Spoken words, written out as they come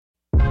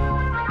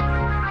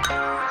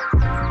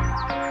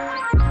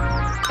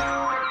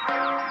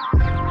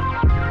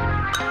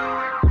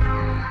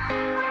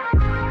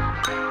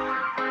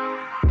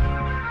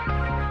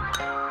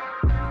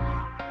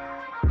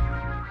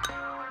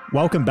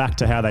Welcome back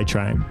to How They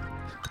Train.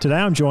 Today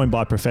I'm joined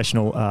by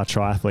professional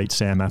triathlete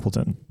Sam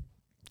Appleton.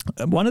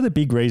 One of the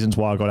big reasons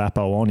why I got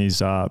Appo on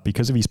is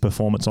because of his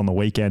performance on the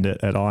weekend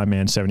at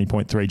Ironman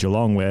 70.3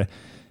 Geelong, where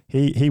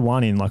he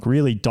won in like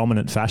really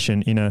dominant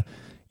fashion in a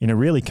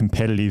really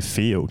competitive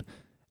field.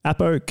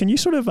 Appo, can you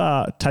sort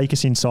of take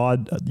us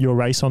inside your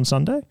race on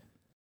Sunday?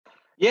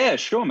 Yeah,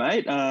 sure,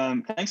 mate.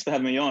 Thanks for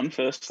having me on.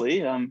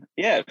 Firstly,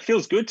 it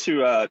feels good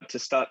to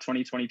start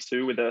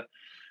 2022 with a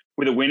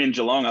win in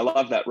Geelong. I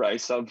love that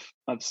race. I've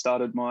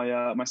started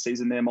my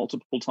season there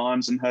multiple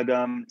times and had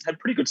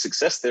pretty good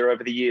success there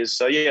over the years.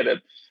 So yeah,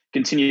 to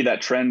continue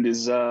that trend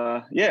is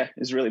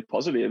really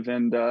positive.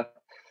 And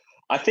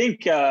I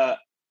think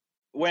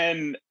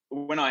when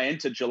I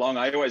entered Geelong,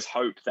 I always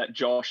hoped that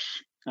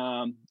Josh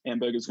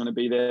Amberger is going to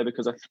be there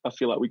because I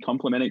feel like we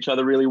complement each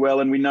other really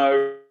well, and we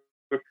know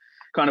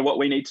kind of what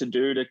we need to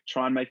do to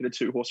try and make it a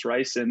 2-horse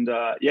race. And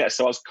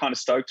so I was kind of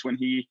stoked when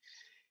he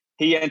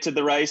entered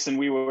the race, and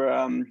we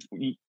were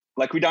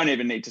we don't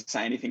even need to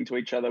say anything to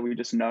each other. We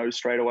just know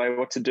straight away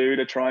what to do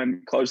to try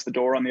and close the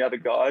door on the other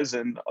guys.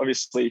 And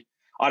obviously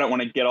I don't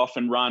want to get off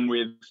and run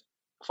with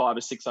 5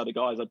 or 6 other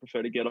guys. I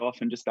prefer to get off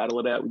and just battle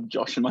it out with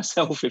Josh and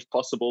myself if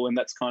possible. And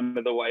that's kind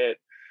of the way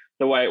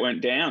it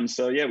went down.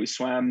 So yeah, we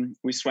swam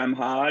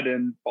hard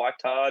and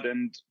biked hard,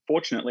 and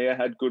fortunately I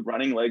had good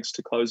running legs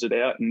to close it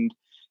out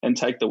and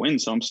take the win.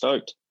 So I'm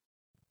stoked.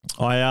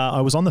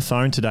 I was on the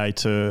phone today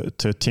to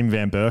Tim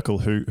Van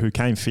Berkel, who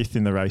came 5th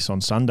in the race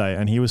on Sunday,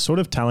 and he was sort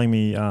of telling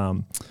me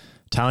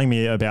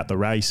about the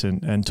race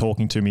and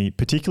talking to me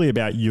particularly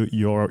about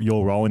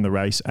your role in the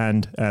race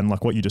and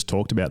like what you just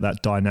talked about,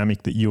 that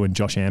dynamic that you and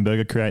Josh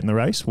Amberger create in the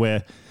race,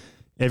 where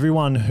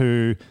everyone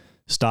who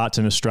starts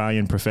an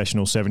Australian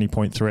professional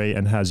 70.3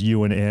 and has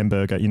you and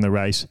Amberger in the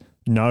race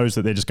knows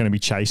that they're just going to be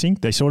chasing.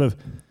 They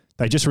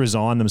just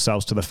resign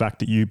themselves to the fact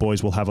that you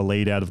boys will have a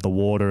lead out of the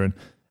water,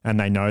 and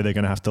they know they're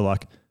going to have to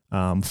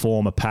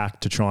form a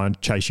pack to try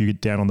and chase you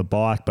down on the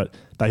bike, but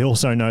they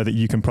also know that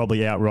you can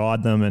probably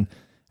outride them.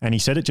 And he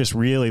said it just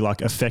really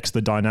like affects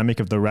the dynamic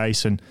of the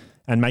race and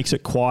makes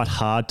it quite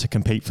hard to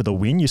compete for the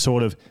win. You're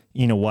sort of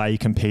in a way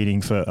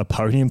competing for a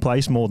podium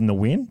place more than the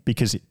win,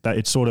 because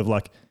it's sort of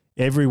like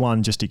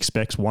everyone just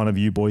expects one of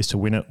you boys to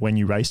win it when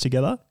you race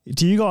together.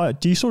 Do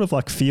you sort of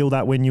like feel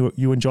that when you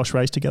and Josh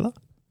race together?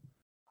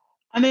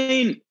 I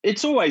mean,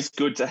 it's always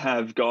good to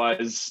have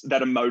guys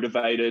that are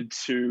motivated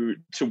to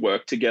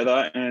work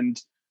together. And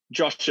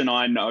Josh and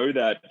I know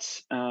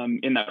that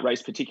in that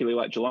race, particularly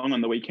like Geelong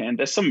on the weekend,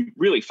 there's some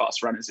really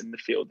fast runners in the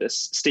field. There's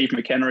Steve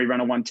McHenry,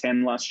 ran a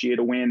 110 last year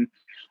to win.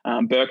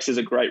 Burks is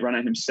a great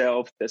runner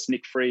himself. There's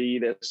Nick Free.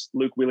 There's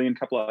Luke William, a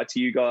couple of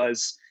ITU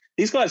guys.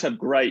 These guys have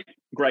great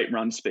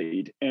run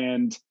speed.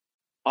 And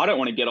I don't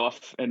want to get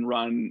off and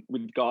run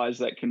with guys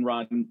that can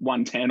run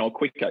 110 or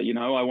quicker. You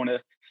know, I want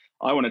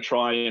to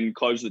try and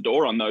close the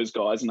door on those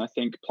guys. And I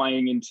think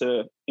playing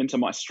into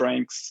my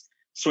strengths,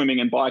 swimming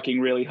and biking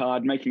really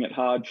hard, making it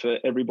hard for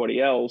everybody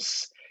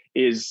else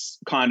is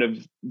kind of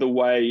the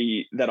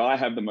way that I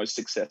have the most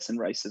success in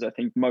races. I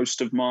think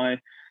most of my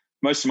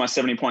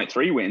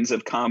 70.3 wins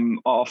have come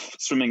off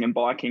swimming and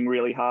biking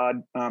really hard,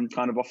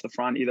 kind of off the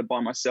front, either by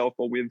myself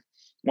or with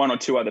 1 or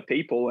 2 other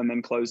people, and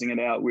then closing it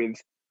out with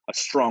a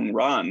strong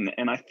run.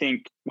 And I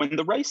think when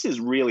the race is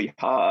really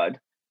hard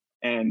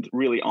and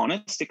really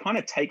honest, it kind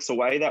of takes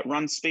away that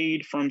run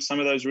speed from some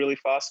of those really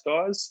fast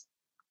guys.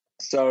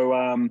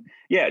 So,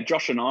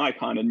 Josh and I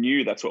kind of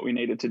knew that's what we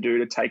needed to do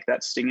to take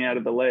that sting out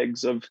of the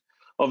legs of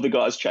the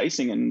guys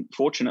chasing. And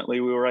fortunately,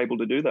 we were able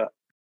to do that.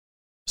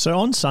 So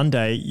on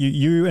Sunday,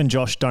 you and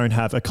Josh don't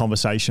have a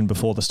conversation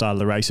before the start of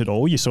the race at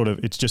all.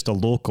 It's just a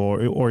look,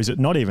 or is it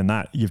not even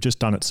that? You've just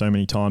done it so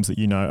many times that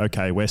you know,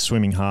 okay, we're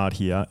swimming hard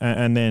here.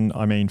 And then,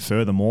 I mean,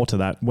 furthermore to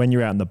that, when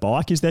you're out on the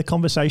bike, is there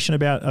conversation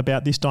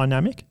about this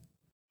dynamic?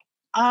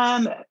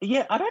 I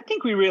don't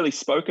think we really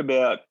spoke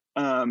about,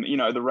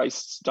 the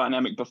race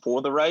dynamic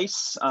before the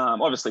race.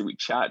 Obviously we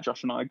chat,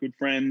 Josh and I are good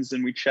friends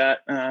and we chat,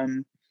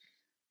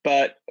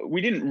 but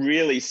we didn't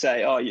really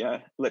say, oh yeah,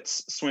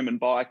 let's swim and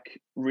bike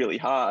really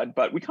hard.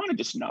 But we kind of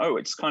just know.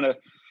 It's kind of,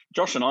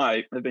 Josh and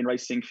I have been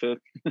racing for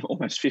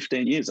almost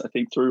 15 years, I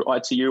think, through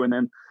ITU and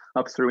then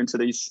up through into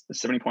these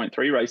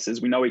 70.3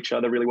 races. We know each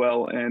other really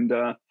well. And,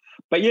 to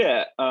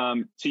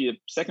your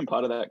second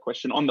part of that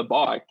question, on the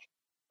bike,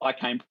 I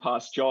came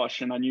past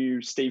Josh and I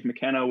knew Steve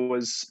McKenna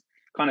was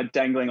kind of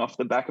dangling off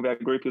the back of our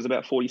group. He was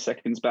about 40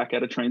 seconds back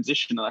at a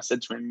transition. And I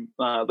said to him,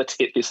 let's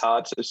hit this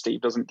hard so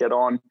Steve doesn't get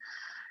on.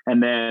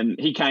 And then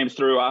he came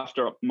through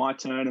after my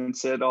turn and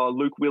said, oh,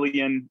 Luke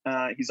William,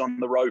 he's on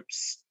the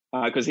ropes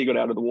because he got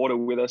out of the water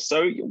with us.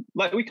 So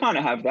like we kind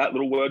of have that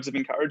little words of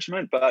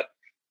encouragement. But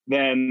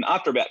then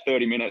after about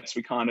 30 minutes,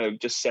 we kind of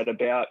just set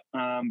about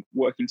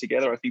working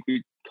together. I think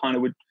we kind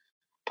of were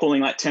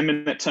pulling like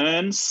 10-minute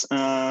turns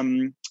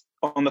on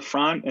the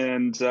front.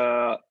 And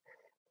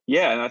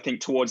and I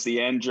think towards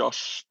the end,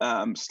 Josh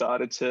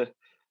started to,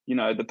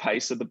 the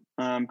pace of the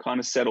kind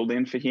of settled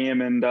in for him.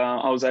 And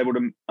I was able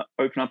to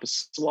open up a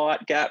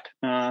slight gap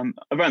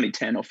of only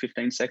 10 or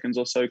 15 seconds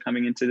or so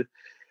coming into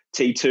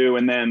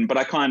T2, but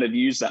I kind of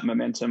used that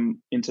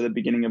momentum into the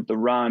beginning of the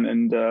run,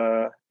 and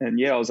I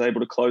was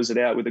able to close it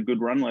out with a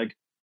good run leg.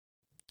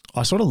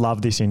 I sort of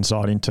love this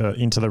insight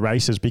into the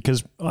races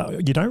because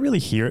you don't really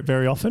hear it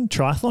very often.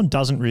 Triathlon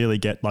doesn't really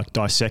get like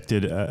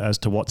dissected as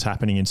to what's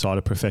happening inside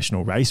a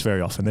professional race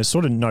very often. There's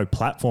sort of no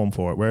platform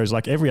for it. Whereas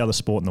like every other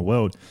sport in the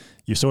world,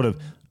 you sort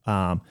of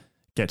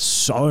get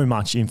so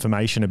much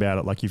information about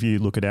it. Like if you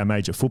look at our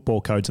major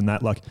football codes and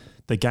that, like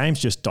the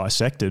game's just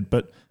dissected.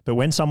 But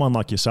when someone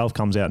like yourself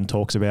comes out and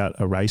talks about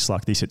a race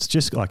like this, it's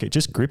just like, it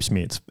just grips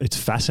me. It's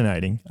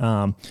fascinating.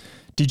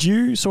 Did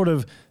you sort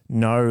of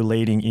know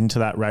leading into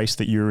that race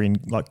that you were in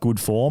like good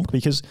form?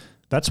 Because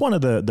that's one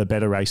of the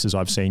better races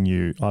I've seen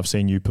you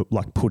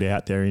put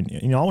out there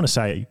in, I want to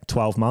say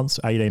 12 months,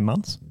 18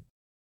 months.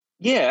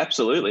 Yeah,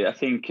 absolutely. I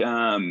think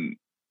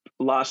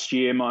last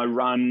year my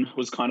run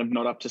was kind of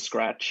not up to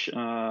scratch.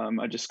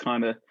 I just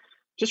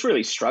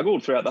really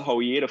struggled throughout the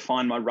whole year to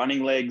find my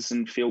running legs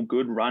and feel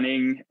good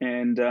running.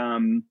 And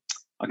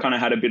I kind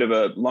of had a bit of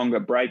a longer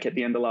break at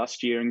the end of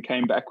last year and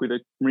came back with a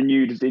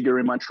renewed vigor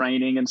in my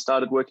training and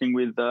started working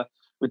with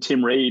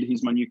Tim Reed.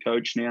 He's my new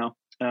coach now.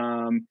 We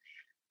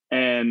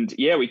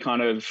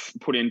kind of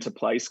put into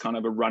place kind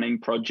of a running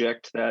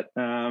project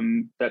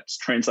that's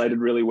translated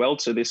really well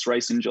to this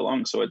race in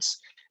Geelong. So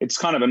it's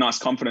kind of a nice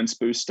confidence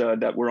booster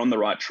that we're on the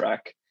right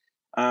track.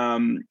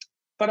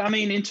 But I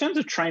mean, in terms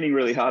of training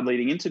really hard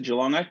leading into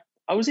Geelong,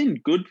 I was in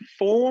good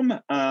form.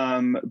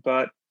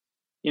 But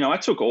I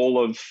took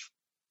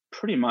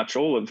pretty much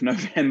all of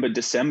November,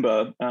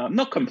 December,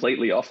 not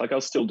completely off. Like I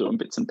was still doing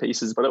bits and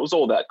pieces, but it was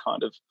all that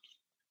kind of,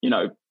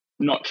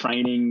 not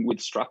training with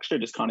structure,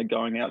 just kind of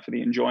going out for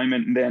the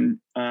enjoyment. And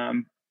then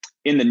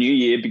in the new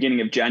year,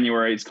 beginning of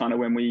January, is kind of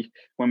when we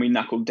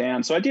knuckled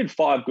down. So I did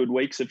 5 good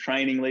weeks of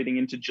training leading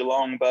into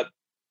Geelong, but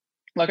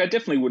like I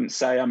definitely wouldn't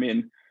say I'm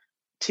in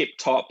tip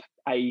top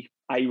A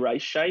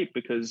race shape,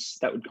 because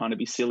that would kind of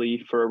be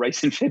silly for a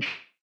race in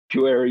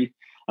February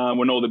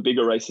when all the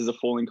bigger races are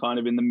falling kind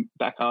of in the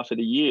back half of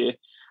the year.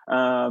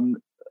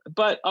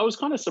 But I was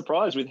kind of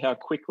surprised with how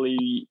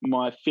quickly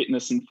my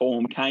fitness and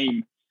form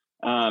came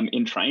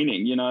in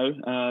training.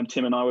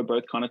 Tim and I were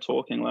both kind of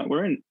talking like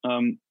we're in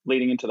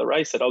leading into the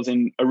race that I was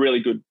in a really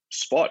good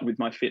spot with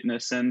my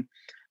fitness, and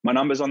my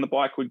numbers on the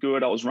bike were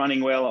good. I was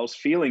running well. I was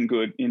feeling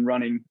good in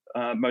running,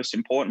 most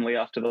importantly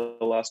after the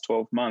last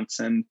 12 months.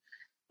 And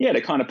yeah,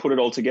 to kind of put it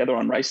all together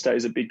on race day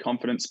is a big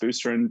confidence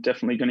booster, and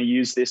definitely going to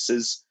use this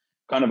as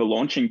kind of a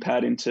launching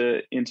pad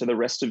into the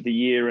rest of the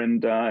year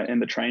and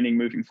the training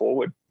moving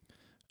forward.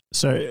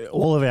 So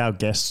all of our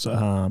guests,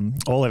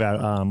 all of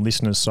our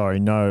listeners,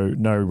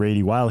 know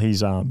Reedy well. He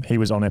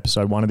was on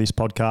episode 1 of this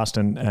podcast,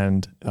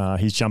 and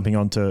he's jumping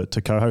on to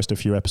co-host a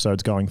few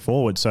episodes going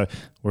forward. So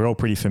we're all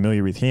pretty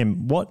familiar with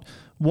him. What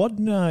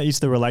is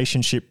the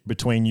relationship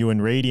between you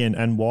and Reedy,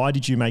 and why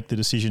did you make the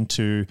decision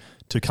to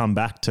come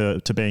back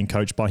to being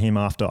coached by him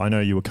after, I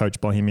know you were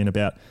coached by him in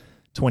about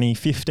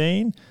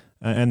 2015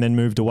 and then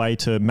moved away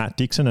to Matt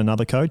Dixon,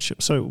 another coach.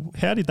 So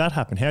how did that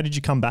happen? How did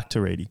you come back to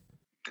Reedy?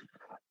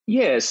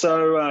 Yeah,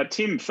 so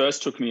Tim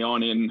first took me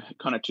on in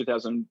kind of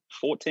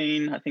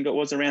 2014, I think it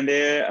was around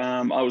there.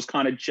 I was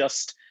kind of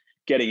just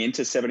getting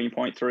into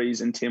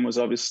 70.3s, and Tim was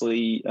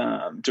obviously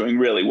doing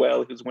really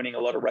well. He was winning a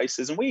lot of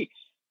races, and we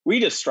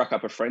just struck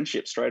up a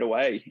friendship straight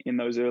away in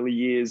those early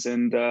years.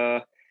 And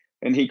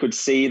he could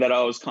see that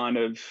I was kind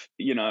of,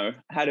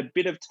 had a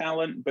bit of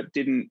talent, but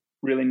didn't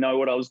really know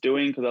what I was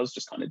doing, because I was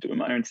just kind of doing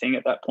my own thing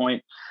at that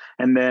point.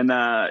 And then,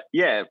 I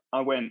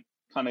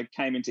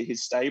came into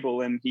his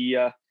stable, and he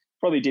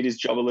probably did his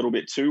job a little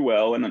bit too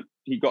well, and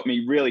he got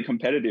me really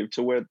competitive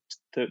to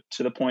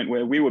the point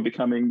where we were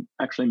becoming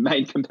actually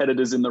main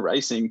competitors in the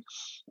racing.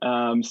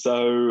 At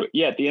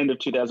the end of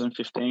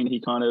 2015, he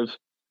kind of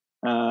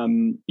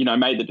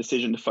made the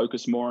decision to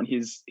focus more on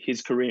his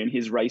career and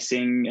his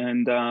racing,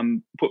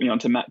 and put me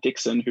onto Matt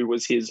Dixon, who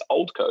was his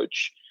old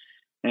coach.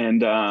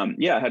 And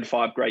I had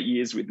 5 great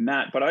years with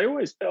Matt, but I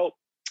always felt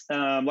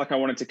like I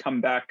wanted to come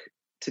back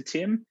to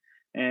Tim,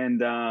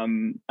 and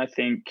I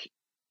think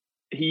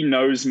he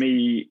knows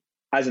me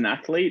as an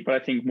athlete, but I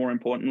think more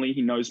importantly,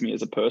 he knows me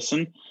as a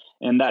person.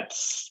 And I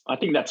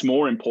think that's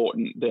more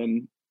important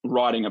than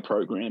writing a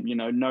program,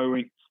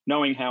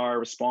 knowing how I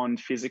respond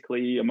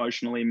physically,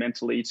 emotionally,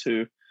 mentally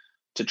to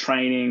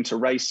training, to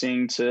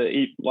racing,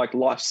 to like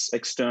life's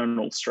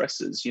external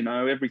stresses.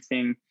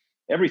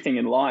 Everything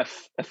in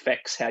life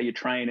affects how you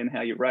train and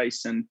how you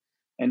race. And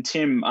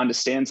Tim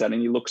understands that,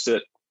 and he looks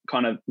at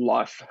kind of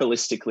life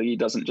holistically. He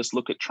doesn't just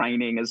look at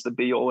training as the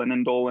be all and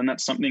end all. And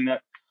that's something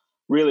that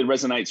really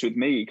resonates with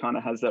me. He kind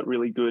of has that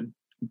really good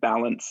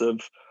balance of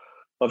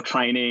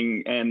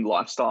training and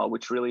lifestyle,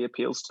 which really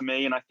appeals to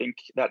me. And I think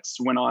that's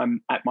when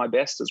I'm at my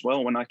best as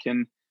well, when I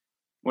can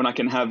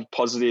have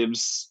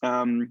positives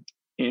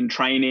in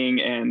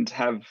training and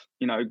have,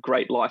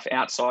 great life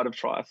outside of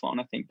triathlon.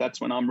 I think that's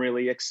when I'm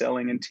really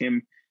excelling, and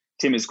Tim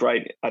is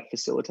great at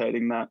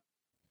facilitating that.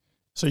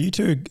 So you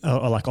two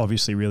are like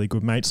obviously really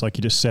good mates, like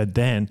you just said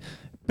then,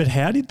 But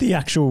how did the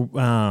actual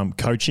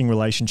coaching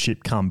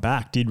relationship come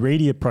back? Did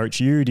Reedy approach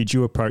you? Did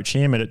you approach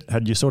him? And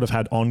had you sort of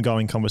had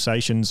ongoing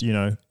conversations,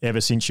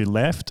 ever since you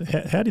left?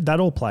 How did that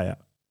all play out?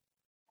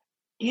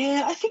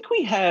 Yeah, I think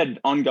we had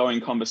ongoing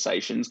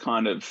conversations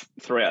kind of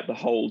throughout the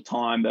whole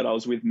time that I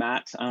was with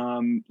Matt.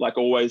 Not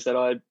always that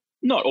I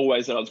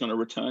was going to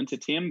return to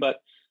Tim, but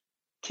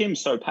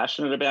Tim's so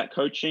passionate about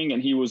coaching,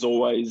 and he was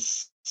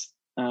always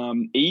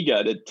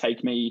eager to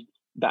take me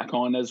back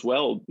on as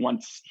well.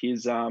 Once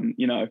his,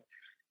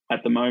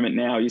 at the moment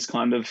now he's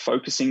kind of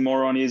focusing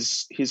more on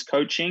his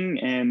coaching,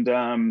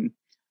 and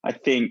I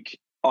think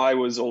I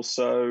was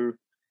also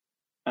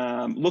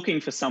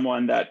looking for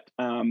someone that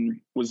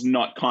was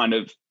not kind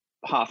of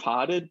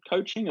half-hearted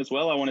coaching as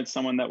well. I wanted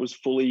someone that was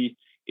fully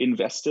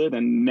invested,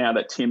 and now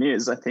that Tim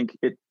is, I think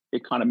it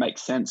kind of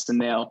makes sense. And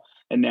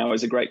now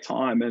is a great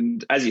time.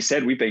 And as you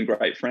said, we've been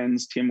great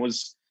friends. He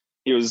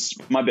was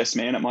my best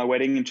man at my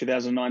wedding in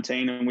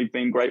 2019, and we've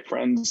been great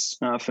friends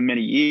for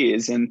many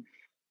years. And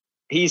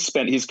he's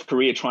spent his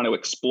career trying to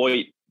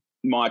exploit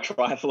my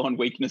triathlon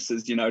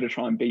weaknesses, to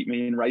try and beat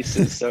me in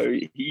races. So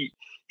he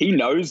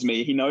knows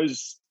me. He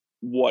knows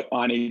what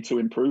I need to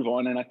improve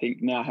on. And I think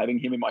now having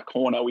him in my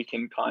corner, we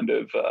can kind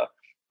of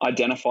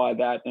identify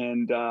that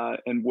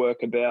and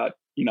work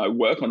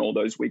on all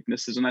those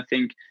weaknesses. And I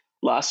think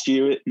last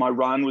year, my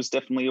run was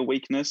definitely a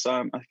weakness.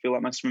 I feel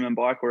like my swim and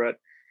bike were at,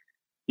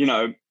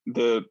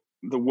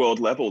 the world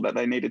level that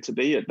they needed to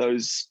be at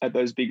those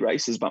big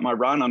races. But my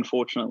run,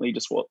 unfortunately,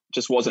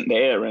 just wasn't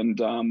there.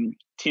 And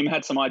Tim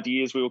had some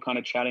ideas. We were kind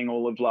of chatting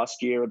all of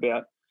last year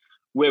about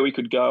where we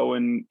could go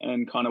and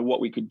kind of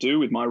what we could do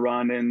with my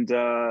run. And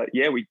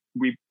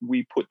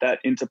we put that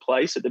into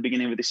place at the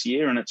beginning of this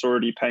year, and it's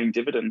already paying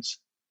dividends.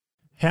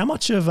 How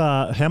much of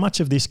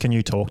this can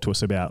you talk to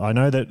us about? I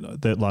know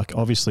that like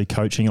obviously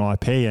coaching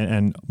IP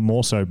and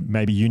more so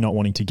maybe you not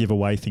wanting to give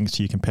away things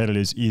to your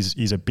competitors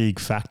is a big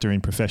factor in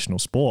professional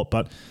sport.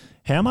 But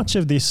how much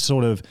of this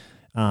sort of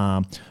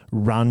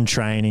run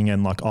training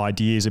and like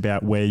ideas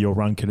about where your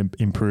run can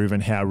improve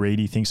and how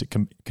Reedy thinks it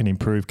can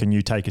improve, can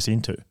you take us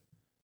into?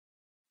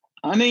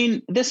 I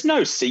mean, there's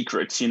no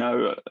secrets,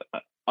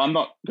 I'm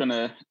not going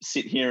to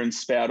sit here and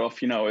spout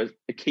off,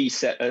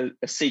 a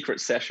secret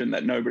session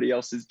that nobody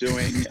else is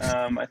doing.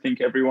 I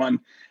think everyone,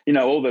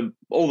 all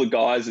the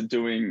guys are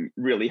doing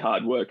really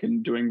hard work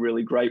and doing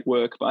really great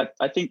work. But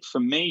I think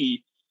for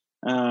me,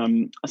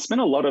 I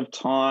spent a lot of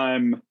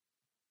time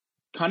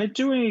kind of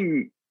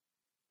doing,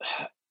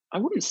 I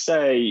wouldn't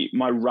say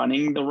my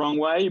running the wrong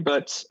way,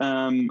 but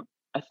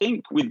I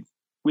think with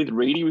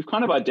Reedy, we've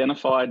kind of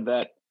identified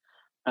that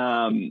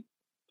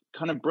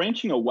kind of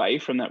branching away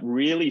from that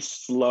really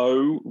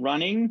slow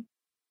running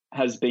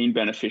has been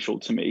beneficial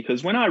to me,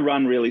 because when I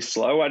run really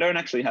slow, I don't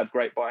actually have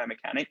great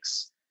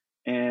biomechanics.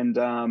 And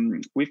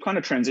we've kind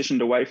of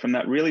transitioned away from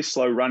that really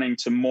slow running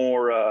to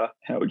more,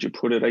 how would you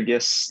put it? I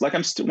guess like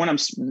when I'm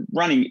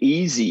running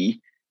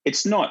easy,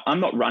 I'm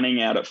not running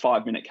out at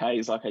 5-minute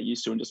Ks like I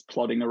used to and just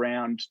plodding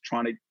around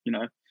trying to,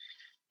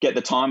 get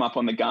the time up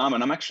on the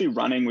Garmin. I'm actually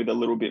running with a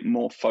little bit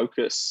more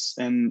focus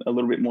and a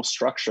little bit more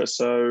structure.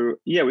 So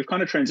yeah, we've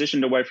kind of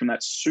transitioned away from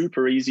that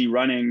super easy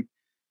running,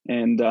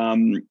 and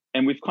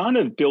we've kind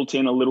of built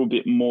in a little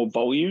bit more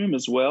volume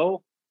as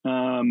well.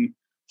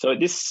 So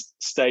at this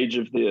stage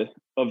of the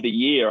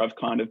year, I've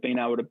kind of been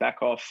able to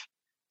back off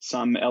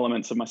some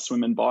elements of my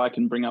swim and bike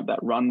and bring up that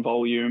run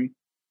volume,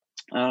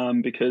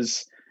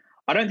 because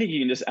I don't think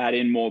you can just add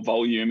in more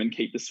volume and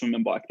keep the swim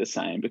and bike the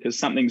same, because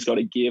something's got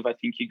to give. I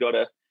think you got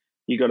to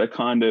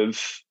kind of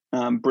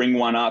bring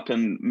one up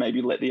and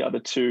maybe let the other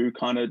two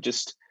kind of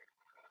just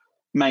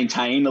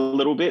maintain a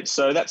little bit.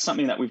 So that's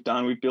something that we've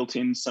done. We've built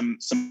in some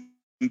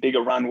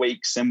bigger run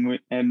weeks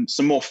and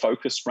some more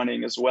focused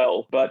running as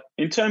well. But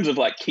in terms of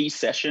like key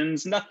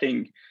sessions,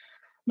 nothing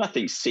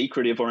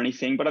secretive or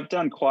anything, but I've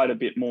done quite a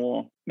bit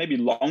more, maybe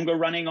longer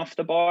running off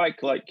the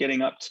bike, like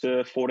getting up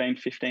to 14,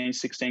 15,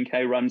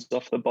 16K runs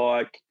off the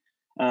bike.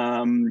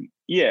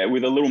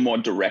 With a little more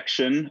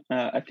direction.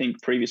 I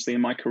think previously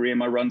in my career,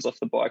 my runs off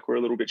the bike were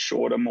a little bit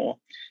shorter, more,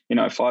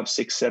 5,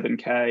 6,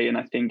 7K. And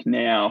I think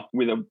now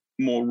with a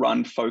more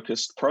run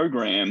focused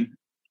program,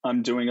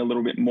 I'm doing a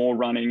little bit more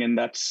running, and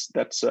that's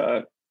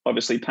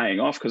obviously paying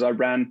off, because I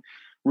ran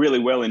really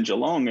well in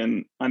Geelong.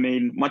 And I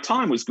mean, my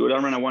time was good.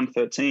 I ran a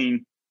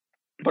 1:13,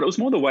 but it was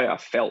more the way I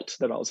felt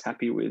that I was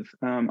happy with.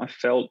 I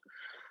felt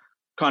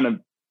kind of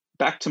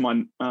back to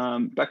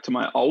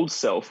my old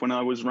self when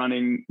I was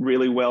running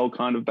really well,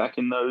 kind of back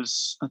in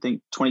those, I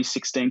think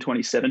 2016,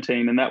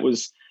 2017. And that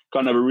was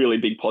kind of a really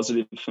big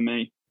positive for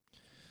me.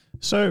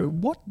 So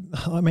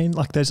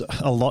there's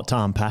a lot to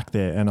unpack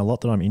there, and a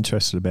lot that I'm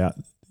interested about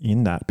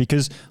in that,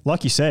 because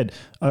like you said,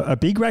 a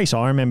big race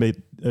I remember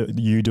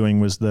you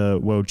doing was the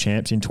World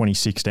Champs in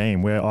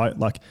 2016, where I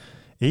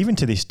even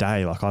to this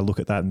day, I look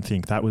at that and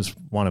think that was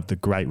one of the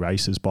great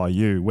races by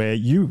you, where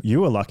you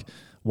were like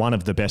one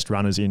of the best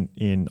runners in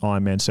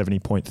Ironman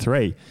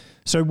 70.3.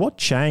 So what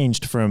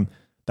changed from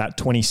that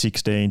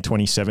 2016,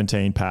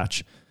 2017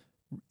 patch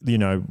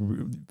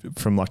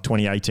from like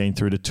 2018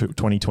 through to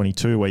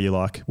 2022, where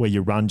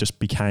your run just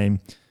became,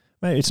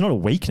 it's not a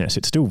weakness,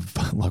 it's still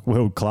like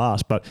world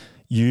class, but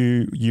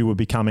you were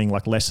becoming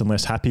like less and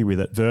less happy with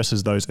it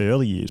versus those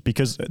early years,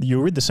 because you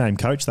were with the same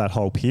coach that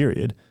whole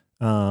period.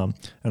 And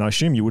I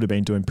assume you would have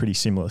been doing pretty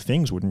similar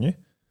things, wouldn't you?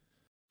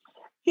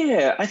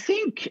 Yeah, I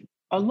think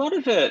a lot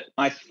of it,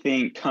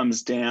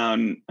 comes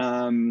down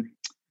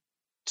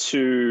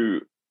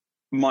to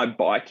my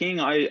biking.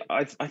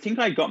 I think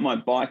I got my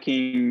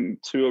biking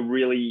to a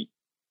really,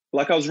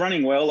 like, I was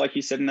running well, like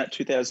you said, in that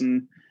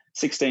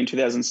 2016,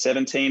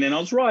 2017, and I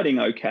was riding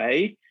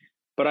okay,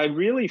 but I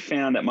really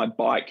found that my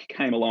bike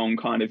came along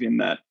kind of in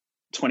that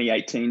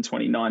 2018,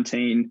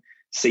 2019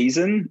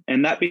 season,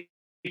 and that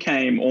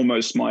became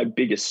almost my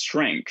biggest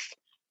strength.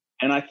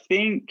 And I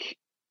think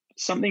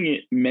something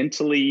it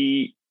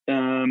mentally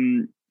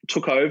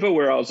took over,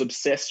 where I was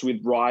obsessed with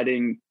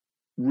riding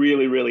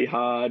really, really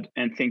hard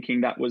and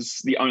thinking that was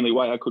the only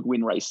way I could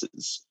win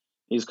races,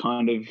 is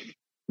kind of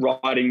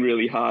riding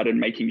really hard and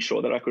making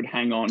sure that I could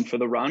hang on for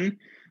the run.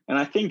 And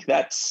I think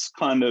that's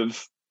kind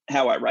of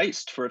how I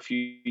raced for a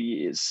few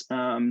years.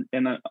 I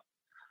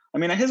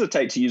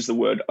hesitate to use the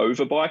word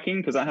overbiking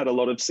because I had a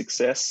lot of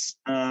success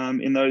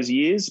in those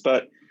years.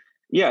 But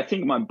yeah, I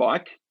think my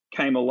bike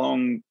came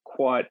along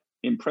quite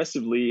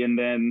impressively, and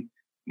then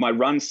my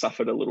run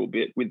suffered a little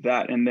bit with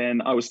that. And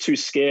then I was too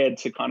scared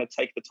to kind of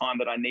take the time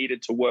that I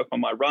needed to work on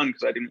my run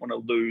because I didn't want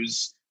to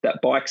lose that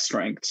bike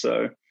strength.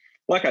 So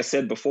like I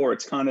said before,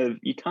 it's kind of,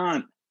 you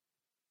can't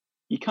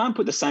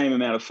put the same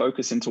amount of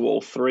focus into all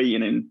three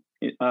and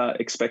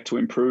expect to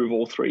improve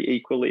all three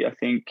equally. I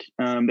think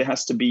there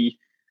has to be,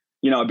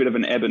 a bit of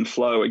an ebb and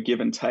flow, a give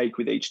and take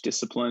with each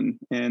discipline.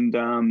 And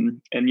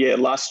yeah,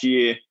 last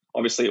year,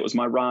 obviously it was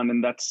my run,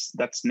 and that's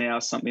now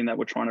something that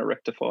we're trying to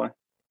rectify.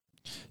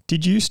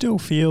 Did you still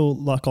feel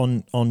like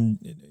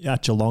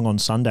at Geelong on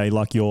Sunday,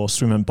 like your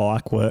swim and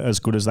bike were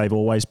as good as they've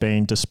always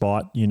been,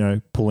 despite,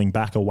 pulling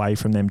back away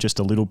from them just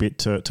a little bit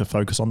to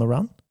focus on the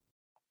run?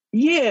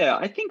 Yeah,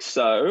 I think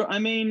so. I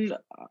mean,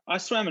 I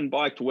swam and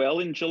biked well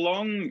in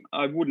Geelong.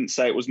 I wouldn't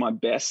say it was my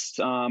best.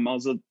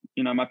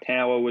 My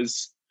power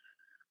was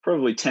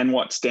probably 10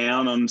 watts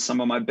down on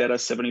some of my better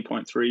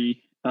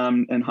 70.3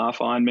 and half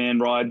Ironman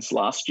rides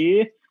last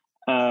year.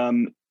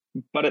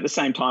 But at the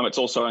same time, it's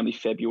also only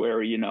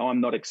February. I'm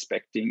not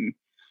expecting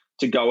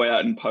to go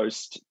out and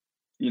post,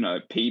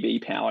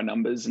 PB power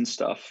numbers and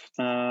stuff.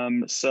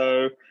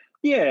 So,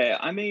 yeah,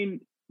 I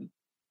mean,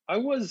 I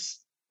was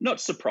not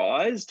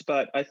surprised,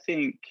 but I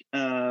think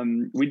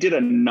we did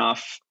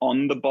enough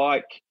on the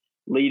bike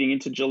leading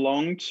into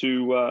Geelong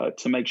to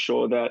make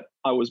sure that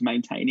I was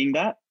maintaining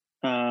that.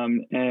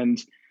 And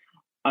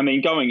I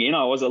mean, going in,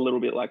 I was a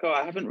little bit like,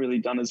 I haven't really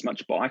done as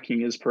much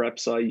biking as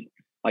perhaps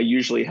I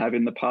usually have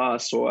in the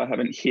past, or I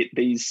haven't hit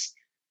these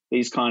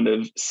kind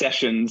of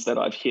sessions that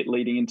I've hit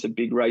leading into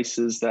big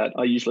races that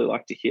I usually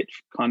like to hit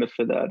kind of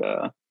for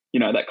that,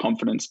 that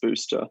confidence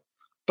booster.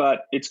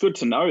 But it's good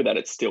to know that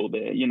it's still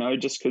there,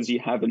 just because you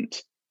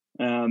haven't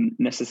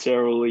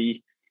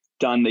necessarily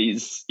done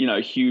these,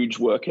 huge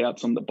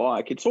workouts on the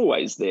bike. It's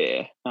always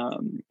there.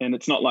 And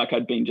it's not like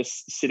I'd been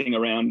just sitting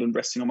around and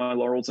resting on my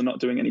laurels and not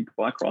doing any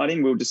bike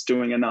riding. We were just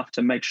doing enough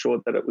to make sure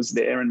that it was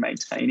there and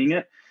maintaining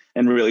it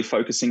and really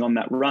focusing on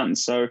that run.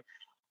 So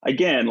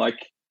again,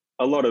 like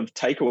a lot of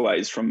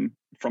takeaways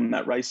from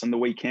that race on the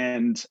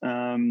weekend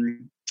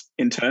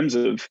in terms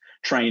of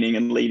training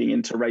and leading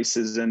into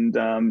races and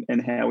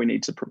how we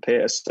need to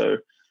prepare. So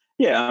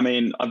yeah, I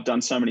mean, I've done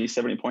so many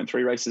 70.3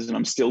 races and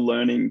I'm still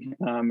learning.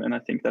 And I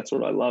think that's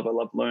what I love. I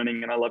love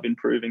learning and I love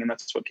improving, and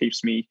that's what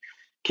keeps me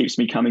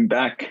coming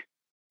back.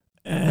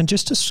 And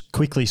just to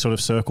quickly sort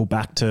of circle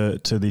back to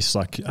this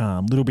like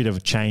little bit of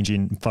a change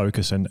in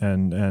focus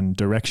and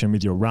direction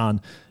with your run,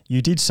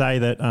 you did say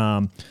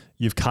that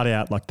you've cut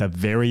out like the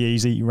very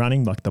easy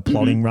running, like the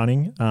plodding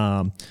running,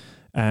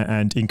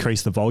 and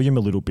increase the volume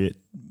a little bit.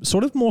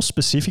 Sort of more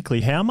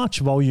specifically, how much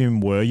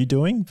volume were you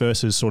doing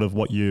versus sort of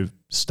what you're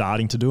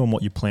starting to do and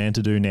what you plan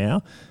to do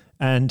now?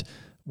 And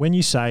when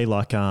you say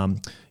like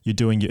you're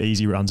doing your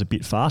easy runs a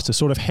bit faster,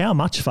 sort of how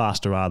much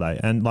faster are they?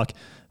 And like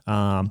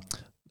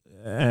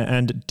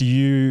and do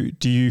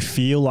you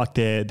feel like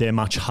they're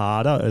much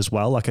harder as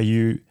well? Like are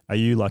you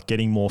like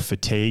getting more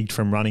fatigued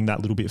from running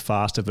that little bit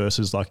faster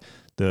versus like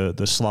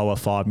the slower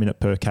 5 minute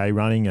per K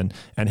running, and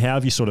how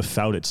have you sort of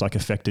felt it's like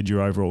affected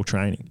your overall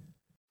training?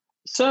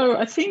 So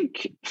I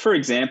think, for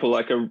example,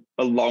 like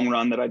a long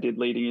run that I did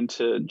leading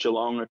into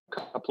Geelong a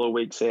couple of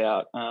weeks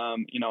out, I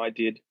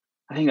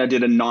think I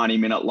did a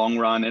 90-minute long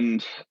run,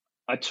 and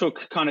I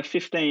took kind of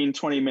 15,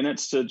 20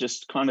 minutes to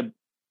just kind of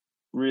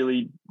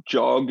really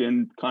jog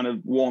and kind of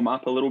warm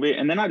up a little bit.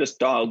 And then I just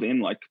dialed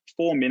in like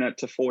 4 minute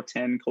to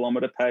 4:10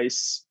 kilometer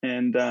pace.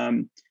 And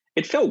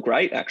it felt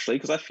great actually,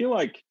 because I feel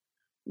like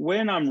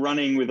when I'm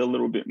running with a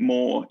little bit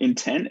more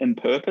intent and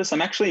purpose,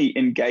 I'm actually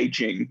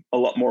engaging a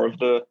lot more of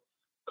the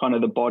kind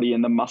of the body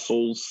and the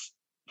muscles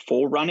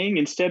for running,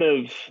 instead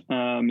of,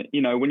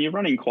 when you're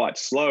running quite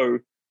slow,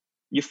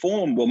 your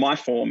form, well, my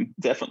form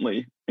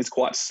definitely is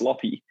quite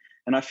sloppy.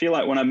 And I feel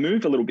like when I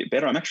move a little bit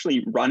better, I'm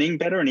actually running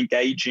better and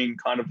engaging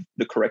kind of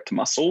the correct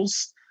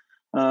muscles.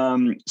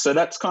 So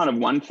that's kind of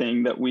one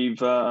thing that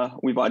we've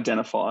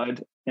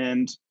identified.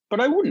 But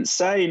I wouldn't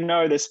say,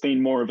 no, there's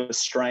been more of a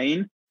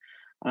strain,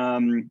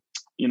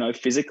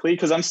 physically,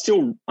 because I'm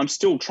still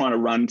trying to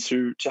run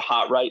to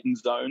heart rate and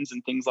zones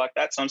and things like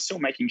that. So I'm still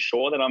making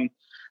sure that I'm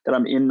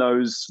in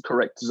those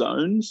correct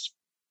zones.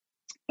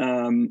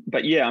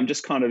 But yeah, I'm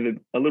just kind of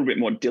a little bit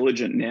more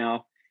diligent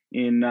now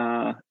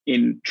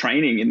in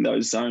training in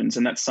those zones,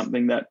 and that's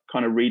something that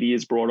kind of Reedy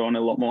has brought on,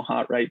 a lot more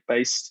heart rate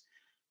based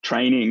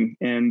training,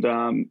 and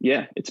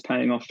it's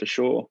paying off for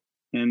sure.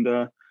 And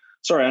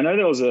sorry, I know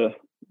there was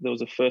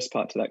a first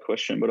part to that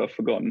question, but I've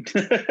forgotten.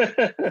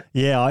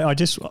 Yeah,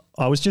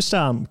 I was just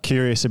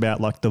curious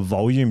about like the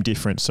volume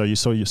difference. So you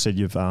said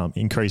you've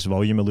increased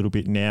volume a little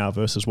bit now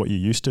versus what you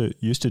used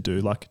to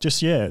do. Like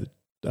just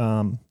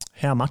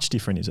how much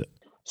different is it?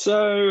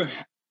 So,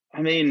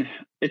 I mean,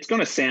 it's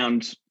going to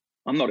sound,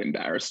 I'm not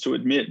embarrassed to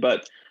admit,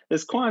 but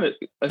there's quite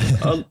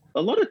a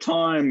lot of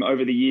time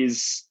over the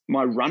years,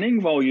 my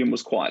running volume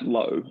was quite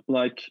low.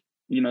 Like,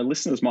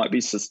 listeners might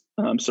be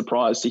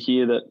surprised to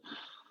hear that,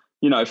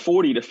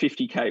 40 to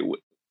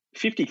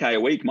 50K a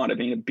week might have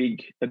been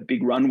a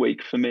big run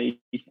week for me,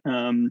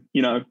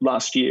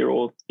 last year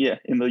or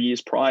in the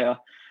years prior.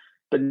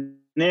 But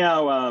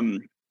now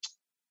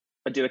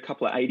I did a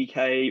couple of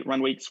 80K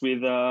run weeks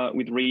with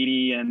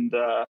Reedy, and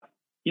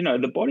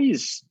the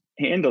body's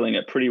handling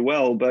it pretty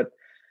well. But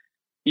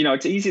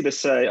it's easy to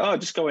say, oh,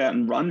 just go out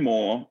and run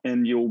more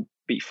and you'll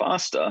be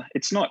faster.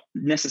 It's not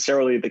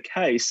necessarily the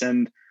case,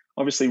 and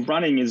obviously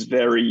running is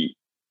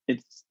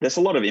there's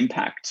a lot of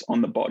impact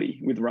on the body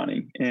with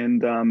running,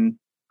 and the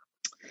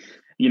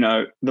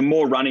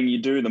more running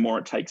you do, the more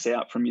it takes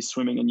out from your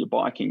swimming and your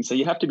biking. So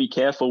you have to be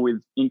careful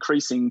with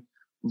increasing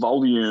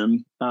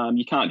volume.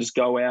 You can't just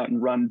go out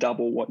and run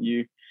double what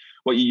you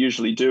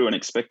usually do and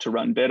expect to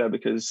run better,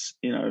 because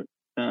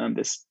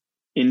there's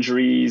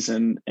injuries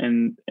and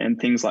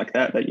things like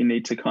that you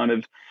need to kind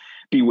of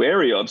be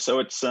wary of. So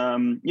it's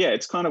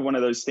it's kind of one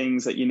of those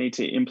things that you need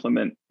to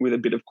implement with a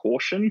bit of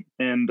caution.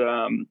 And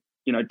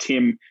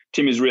Tim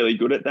is really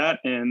good at that,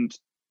 and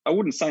I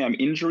wouldn't say I'm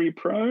injury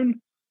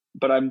prone,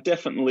 but I'm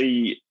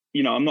definitely,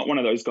 I'm not one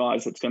of those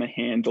guys that's going to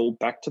handle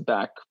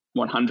back-to-back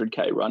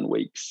 100K run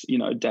weeks,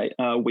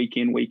 week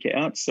in, week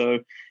out. So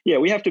yeah,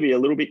 we have to be a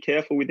little bit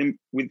careful with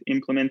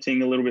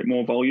implementing a little bit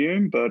more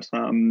volume. But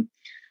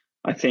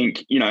I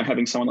think,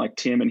 having someone like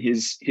Tim and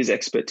his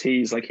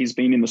expertise, like he's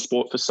been in the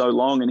sport for so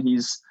long, and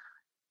he's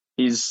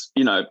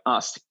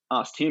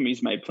asked him,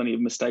 he's made plenty of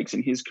mistakes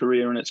in his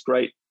career, and it's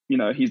great.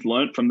 He's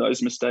learned from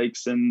those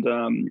mistakes, and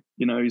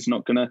he's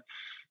not going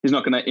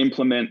to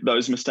implement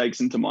those mistakes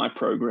into my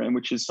program,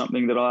 which is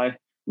something that I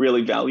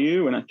really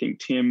value. And I think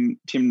Tim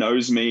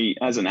knows me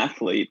as an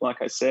athlete,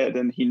 like I said,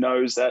 and he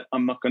knows that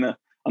I'm not going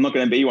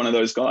to be one of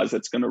those guys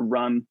that's going to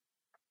run,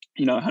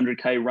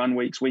 100K run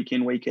weeks, week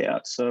in, week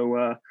out.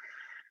 So,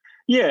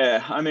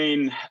 I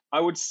mean, I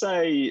would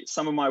say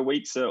some of my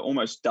weeks are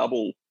almost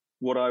double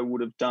what I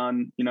would have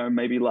done,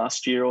 maybe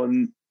last year or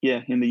in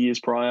the years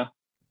prior.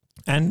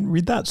 And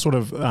with that sort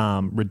of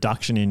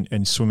reduction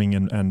in swimming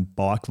and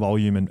bike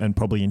volume and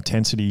probably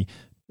intensity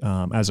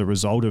as a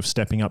result of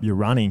stepping up your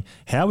running,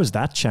 how has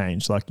that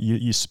changed? Like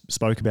you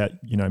spoke about,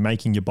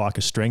 making your bike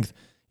a strength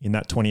in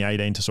that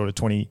 2018 to sort of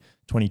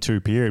 2022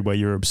 period where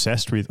you're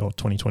obsessed with, or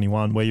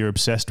 2021, where you're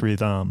obsessed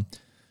with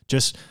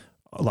just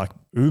like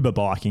Uber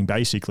biking,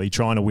 basically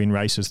trying to win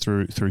races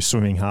through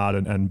swimming hard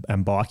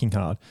and biking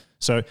hard.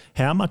 So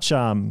how much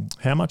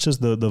has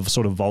the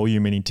sort of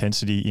volume and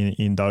intensity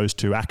in those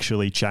two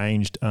actually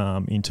changed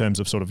in terms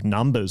of sort of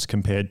numbers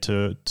compared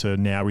to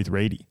now with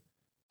Reedy?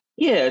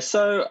 Yeah,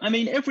 so I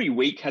mean, every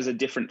week has a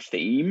different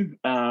theme.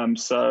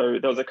 So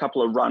there was a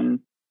couple of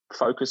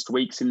run-focused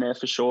weeks in there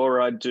for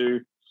sure. I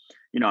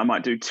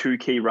might do 2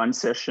 key run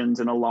sessions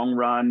and a long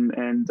run,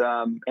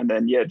 and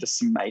then just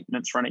some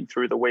maintenance running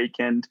through the week.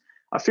 And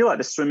I feel like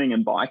the swimming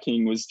and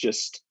biking was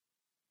just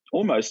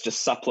almost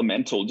just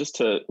supplemental, just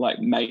to like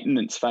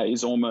maintenance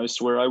phase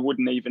almost, where I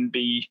wouldn't even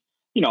be,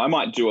 I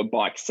might do a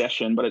bike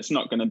session, but it's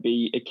not going to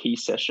be a key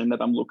session that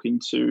I'm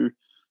looking to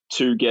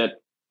get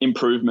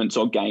improvements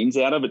or gains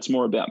out of. It's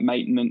more about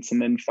maintenance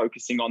and then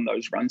focusing on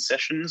those run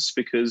sessions,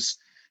 because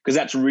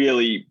that's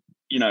really,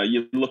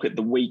 you look at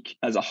the week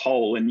as a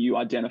whole and you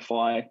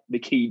identify the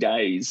key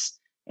days,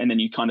 and then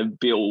you kind of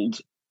build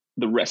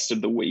the rest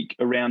of the week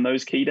around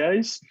those key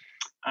days.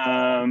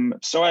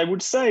 So I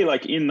would say,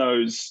 like in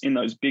those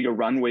bigger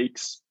run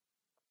weeks,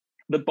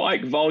 the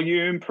bike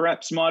volume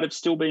perhaps might have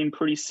still been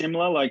pretty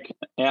similar, like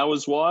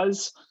hours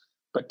wise,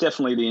 but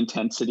definitely the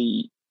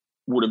intensity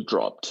would have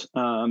dropped.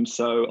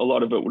 So a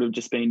lot of it would have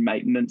just been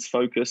maintenance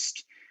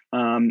focused,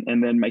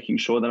 and then making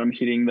sure that I'm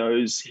hitting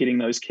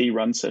those key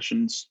run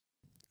sessions.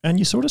 And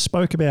you sort of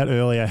spoke about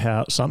earlier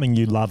how something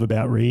you love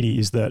about Reedy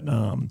is that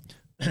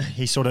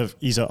he's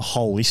a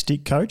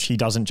holistic coach. He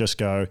doesn't just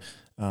go,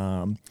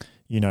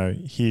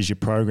 here's your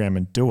program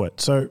and do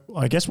it. So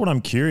I guess what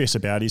I'm curious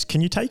about is,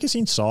 can you take us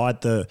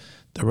inside the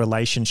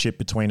relationship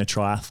between a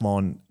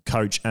triathlon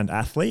coach and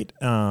athlete?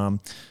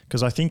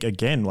 Because I think,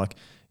 again, like,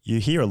 you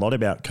hear a lot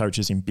about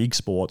coaches in big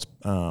sports,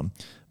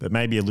 but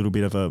maybe a little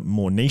bit of a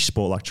more niche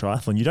sport like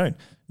triathlon.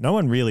 No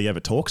one really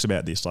ever talks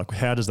about this. Like,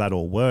 how does that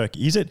all work?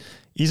 Is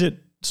it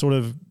sort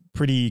of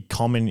pretty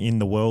common in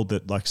the world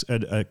that like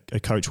a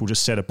coach will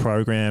just set a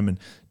program and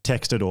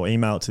text it or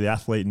email it to the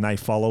athlete and they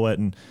follow it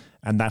and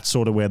that's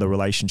sort of where the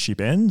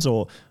relationship ends?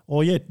 Or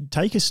yeah,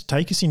 take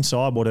us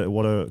inside what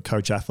a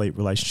coach athlete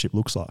relationship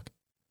looks like.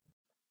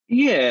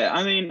 Yeah,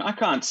 I mean, I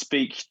can't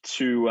speak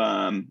to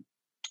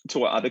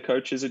what other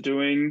coaches are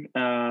doing.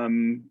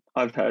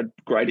 I've had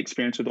great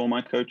experience with all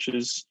my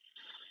coaches,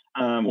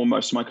 or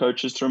most of my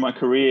coaches through my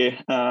career.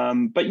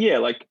 But yeah,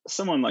 like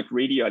someone like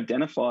Reedy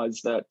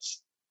identifies that,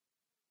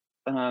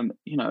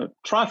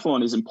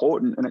 triathlon is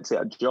important and it's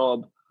our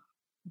job,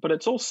 but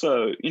it's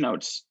also,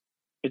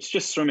 it's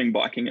just swimming,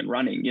 biking and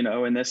running,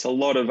 and there's a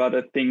lot of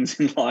other things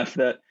in life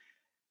that,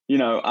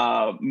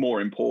 are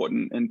more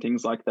important and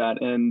things like that.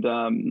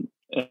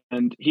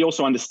 And he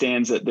also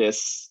understands that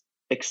there's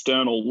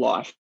external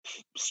life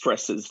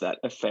stresses that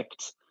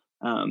affect,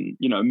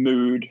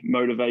 mood,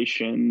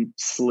 motivation,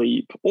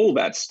 sleep, all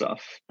that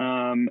stuff.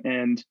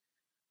 And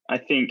I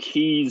think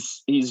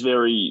he's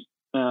very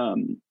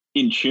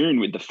in tune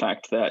with the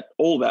fact that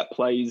all that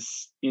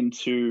plays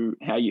into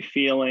how you're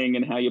feeling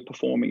and how you're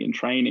performing in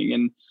training.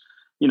 And,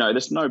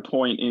 there's no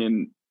point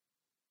in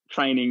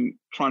trying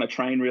to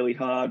train really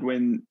hard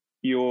when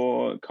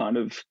your kind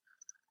of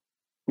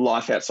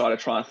life outside of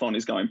triathlon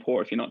is going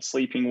poor, if you're not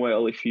sleeping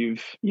well, if you're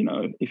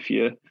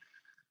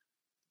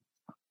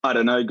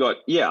got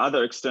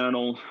other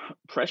external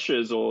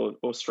pressures or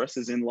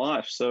stresses in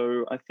life.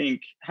 So I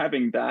think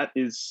having that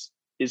is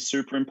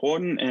super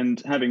important,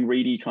 and having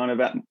Reedy kind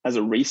of as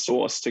a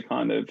resource to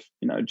kind of,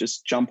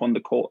 just jump on the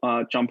call,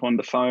 jump on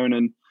the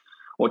phone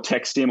or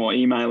text him or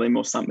email him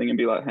or something and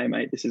be like, hey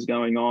mate, this is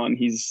going on.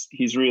 He's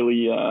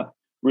really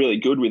really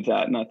good with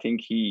that. And I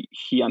think he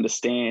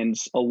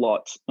understands a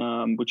lot,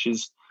 which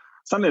is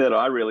something that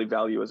I really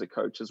value as a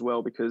coach as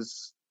well,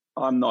 because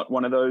I'm not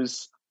one of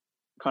those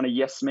kind of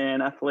yes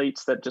man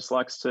athletes that just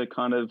likes to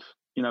kind of,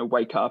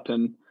 wake up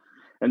and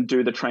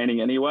do the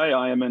training anyway.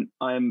 I am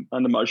an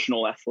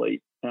emotional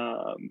athlete.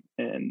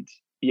 And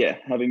yeah,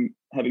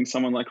 having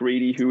someone like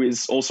Reedy, who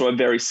is also a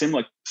very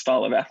similar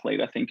style of athlete,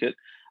 I think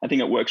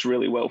it works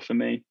really well for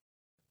me.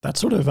 That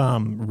sort of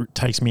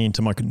takes me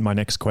into my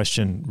next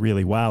question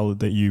really well,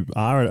 that you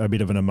are a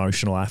bit of an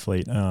emotional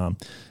athlete.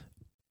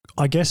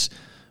 I guess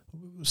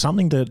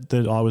something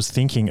that I was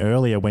thinking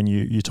earlier when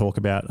you talk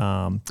about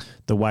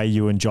the way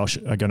you and Josh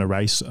are going to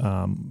race,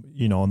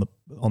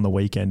 on the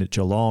weekend at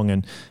Geelong,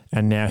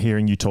 and now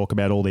hearing you talk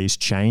about all these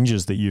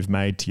changes that you've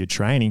made to your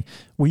training,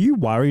 were you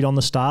worried on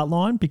the start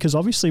line? Because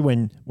obviously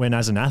when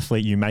as an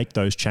athlete you make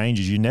those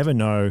changes, you never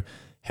know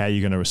how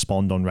you're going to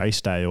respond on race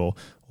day or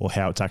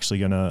how it's actually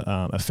going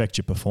to affect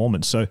your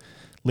performance. So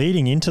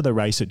leading into the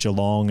race at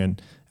Geelong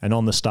and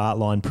on the start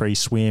line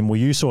pre-swim, were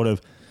you sort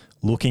of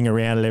looking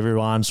around at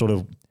everyone, sort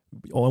of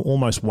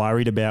almost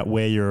worried about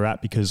where you're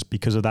at because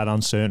of that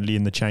uncertainty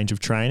in the change of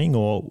training,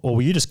 or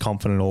were you just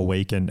confident all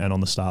week and on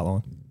the start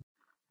line?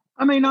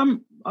 I mean,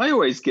 I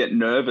always get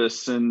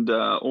nervous and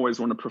always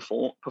want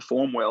to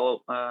perform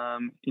well. I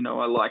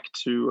like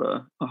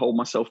to hold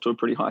myself to a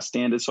pretty high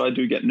standard, so I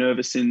do get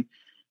nervous in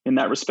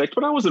that respect.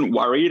 But I wasn't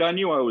worried. I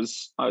knew I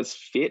was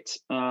fit.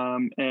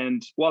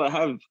 And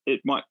while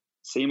it might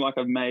seem like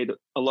I've made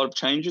a lot of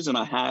changes, and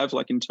I have,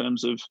 like in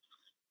terms of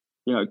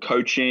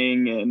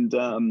coaching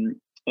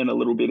and a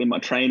little bit in my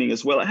training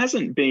as well, it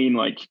hasn't been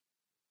like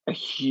a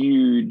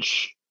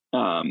huge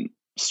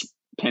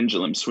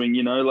pendulum swing.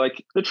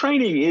 Like the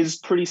training is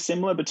pretty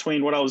similar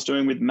between what I was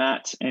doing with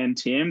Matt and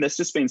Tim. There's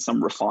just been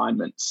some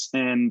refinements,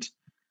 and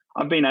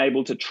I've been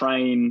able to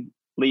train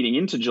leading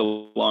into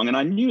Geelong, and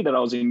I knew that I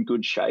was in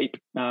good shape.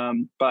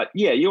 But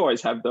yeah, you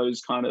always have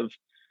those kind of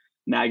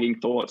nagging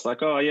thoughts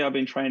like, oh yeah, I've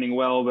been training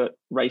well, but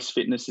race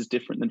fitness is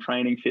different than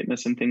training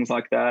fitness and things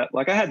like that.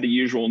 Like I had the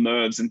usual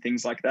nerves and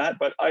things like that,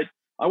 but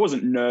I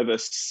wasn't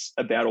nervous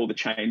about all the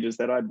changes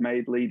that I'd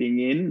made leading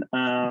in.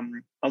 I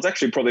was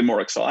actually probably more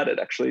excited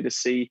to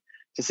see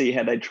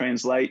how they'd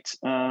translate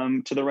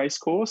to the race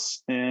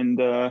course.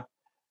 And I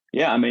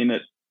mean,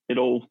 it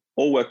all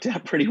worked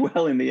out pretty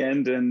well in the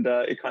end, and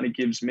it kind of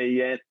gives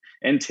me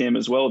and Tim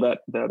as well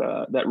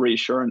that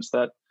reassurance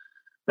that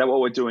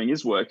what we're doing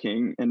is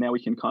working, and now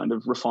we can kind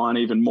of refine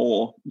even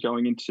more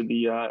going into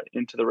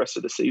the rest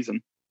of the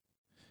season.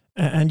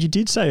 And you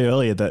did say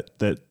earlier that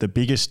the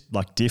biggest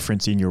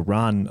difference in your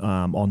run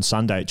on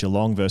Sunday at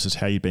Geelong versus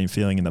how you'd been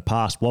feeling in the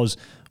past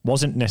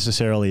wasn't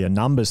necessarily a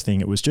numbers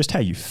thing. It was just how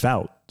you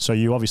felt. So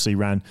you obviously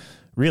ran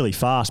really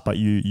fast, but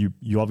you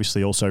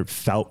obviously also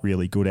felt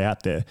really good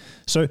out there.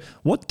 So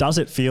what does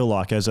it feel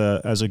like as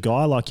a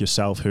guy like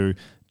yourself who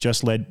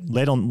just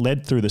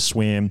led through the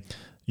swim,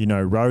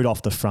 rode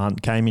off the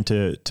front, came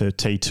into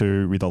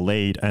T2 with a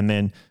lead, and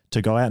then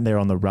to go out there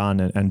on the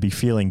run and be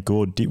feeling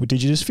good.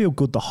 Did you just feel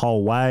good the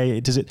whole way?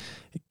 Does it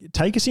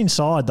take us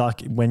inside,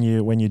 like when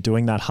you're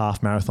doing that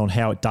half marathon,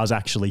 how it does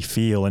actually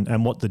feel,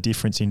 and what the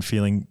difference in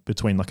feeling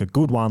between like a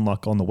good one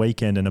like on the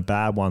weekend and a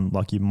bad one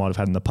like you might have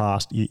had in the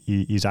past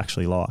is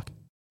actually like?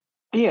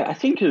 Yeah, I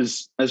think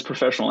as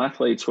professional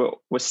athletes,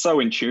 we're so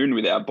in tune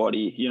with our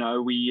body.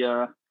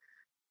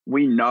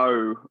 We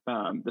know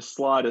the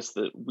slightest,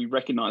 that we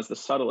recognize the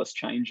subtlest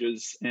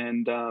changes.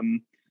 And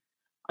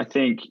I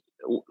think,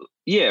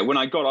 when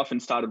I got off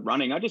and started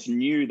running, I just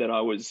knew that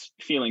I was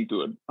feeling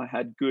good. I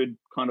had good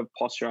kind of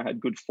posture. I had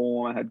good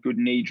form. I had good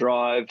knee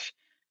drive.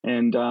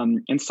 And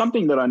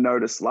something that I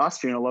noticed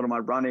last year in a lot of my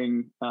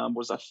running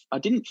was I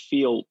didn't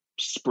feel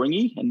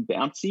springy and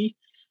bouncy.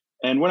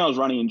 And when I was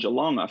running in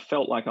Geelong, I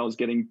felt like I was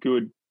getting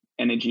good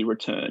energy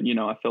return.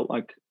 I felt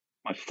like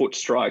my foot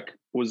strike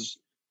was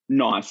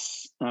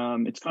nice.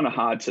 It's kind of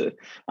hard to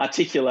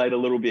articulate a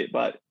little bit,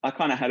 but I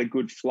kind of had a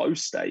good flow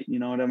state, you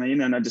know what I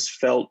mean? And I just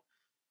felt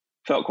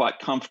quite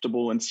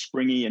comfortable and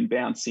springy and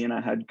bouncy, and I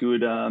had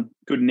good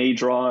knee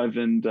drive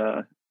and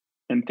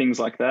things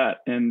like that,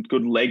 and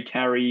good leg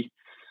carry.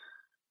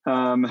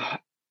 It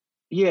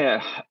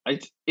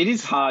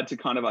is hard to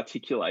kind of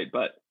articulate,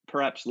 but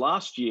perhaps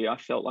last year I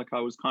felt like I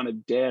was kind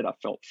of dead. I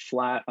felt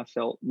flat. I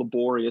felt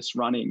laborious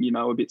running,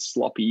 a bit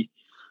sloppy.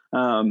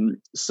 And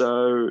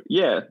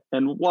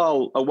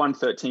while a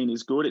 1:13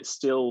 is good, it's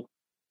still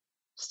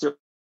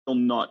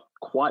not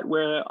quite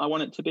where I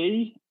want it to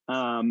be.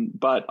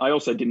 But I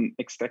also didn't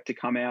expect to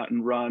come out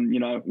and run,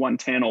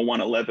 1:10 or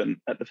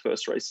 1:11 at the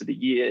first race of the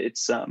year.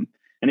 It's and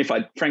if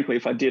I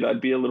did,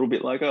 I'd be a little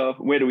bit like, oh,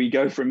 where do we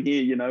go from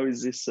here?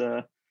 Is this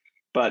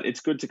but it's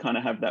good to kind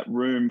of have that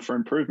room for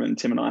improvement.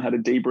 Tim and I had a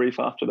debrief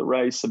after the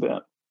race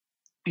about,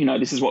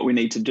 this is what we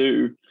need to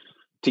do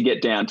to get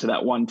down to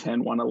that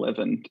 1:10,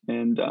 1:11.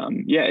 And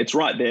it's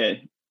right there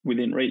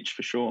within reach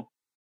for sure.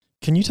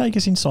 Can you take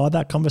us inside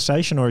that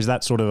conversation, or is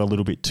that sort of a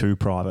little bit too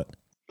private?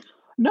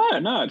 No,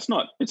 it's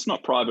not. It's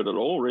not private at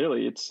all,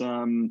 really. It's,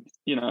 I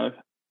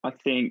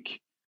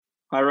think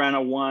I ran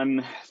a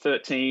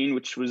 1:13,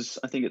 which was,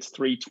 I think it's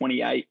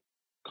 3:28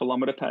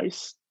 kilometer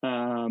pace.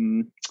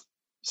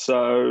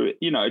 So,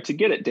 to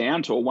get it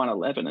down to a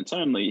 1:11, it's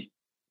only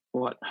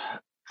 4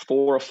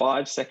 or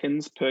 5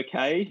 seconds per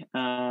K,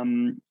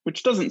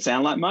 which doesn't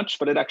sound like much,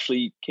 but it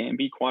actually can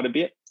be quite a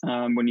bit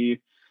when you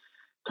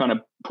kind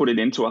of put it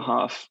into a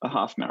half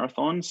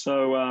marathon.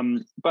 So,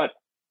 but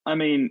I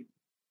mean,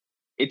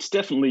 it's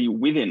definitely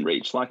within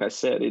reach. Like I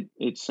said,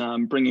 it's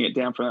bringing it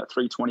down from that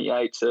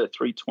 3:28 to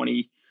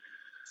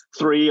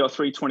 3:23 or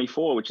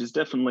 3:24, which is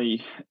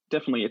definitely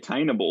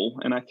attainable.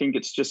 And I think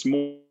it's just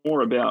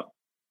more about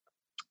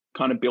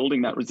kind of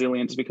building that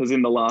resilience, because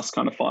in the last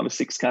kind of 5 or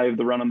 6K of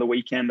the run on the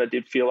weekend, I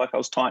did feel like I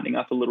was tightening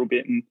up a little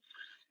bit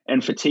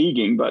and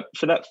fatiguing. But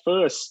for that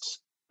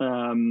first,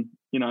 for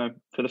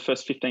the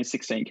first 15,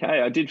 16K,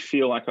 I did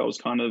feel like I was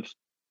kind of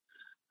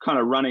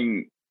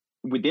running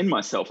within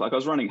myself. Like I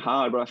was running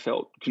hard, but I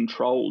felt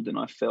controlled, and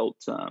I felt,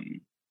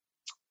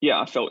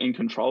 I felt in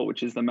control,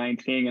 which is the main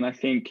thing. And I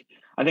think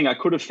I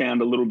could have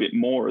found a little bit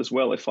more as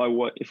well if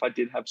I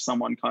did have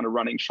someone kind of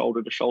running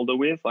shoulder to shoulder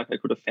with. Like I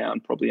could have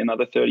found probably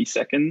another 30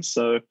 seconds.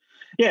 So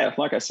yeah,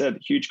 like I said,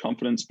 huge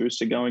confidence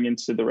booster going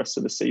into the rest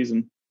of the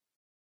season.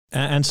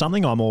 And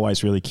something I'm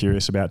always really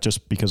curious about,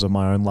 just because of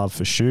my own love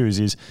for shoes,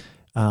 is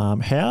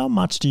how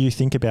much do you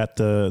think about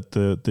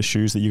the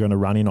shoes that you're going to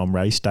run in on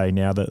race day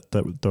now that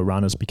the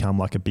run has become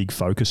like a big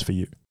focus for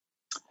you?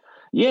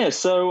 Yeah,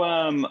 so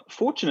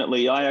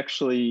fortunately, I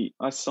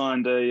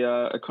signed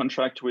a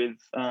contract with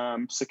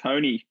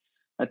Saucony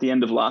at the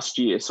end of last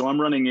year. So I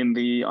ran in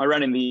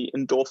the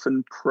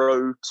Endorphin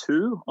Pro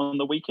 2 on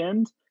the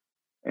weekend,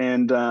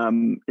 and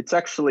it's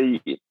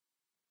actually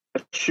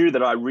a shoe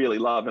that I really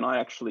love, and I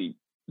actually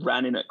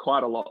ran in it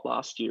quite a lot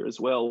last year as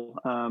well,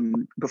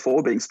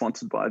 before being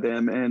sponsored by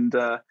them. And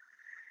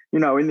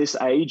in this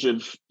age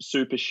of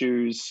super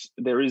shoes,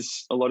 there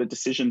is a lot of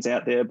decisions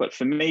out there, but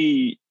for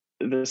me,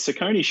 the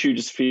Saucony shoe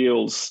just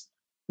feels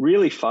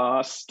really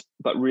fast,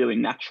 but really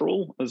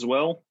natural as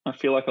well. I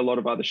feel like a lot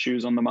of other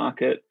shoes on the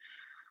market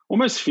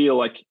almost feel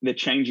like they're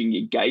changing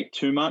your gait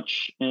too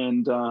much.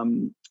 And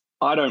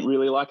I don't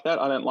really like that.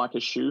 I don't like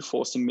a shoe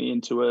forcing me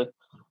into a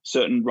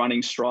certain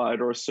running stride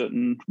or a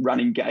certain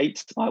running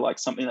gait. I like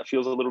something that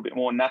feels a little bit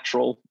more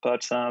natural.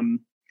 But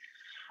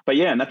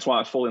yeah, and that's why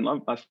I fell in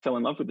love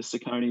with the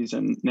Sauconys,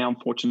 and now I'm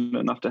fortunate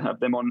enough to have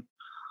them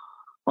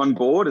on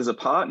board as a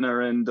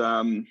partner. And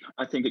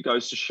I think it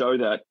goes to show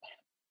that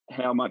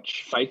how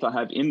much faith I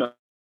have in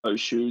those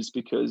shoes,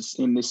 because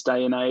in this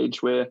day and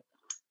age where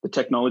the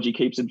technology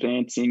keeps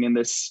advancing and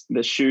there's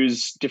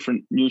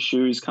different new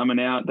shoes coming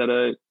out that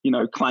are,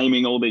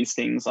 claiming all these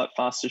things like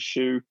fastest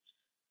shoe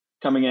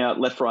coming out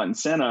left, right, and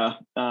center,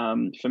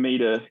 for me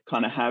to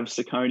kind of have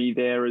Saucony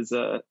there as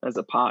a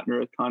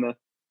partner, it kind of,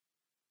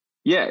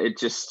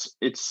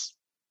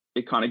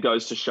 it kind of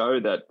goes to show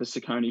that the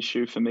Saucony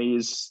shoe for me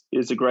is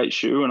a great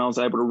shoe, and I was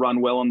able to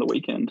run well on the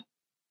weekend.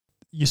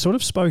 you sort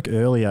of spoke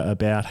earlier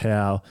about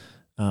how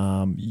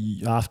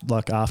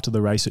after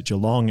the race at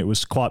Geelong, it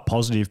was quite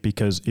positive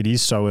because it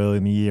is so early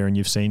in the year and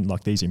you've seen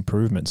like these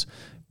improvements.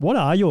 What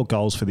are your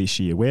goals for this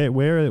year?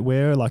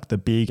 Where are like the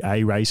big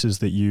A races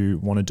that you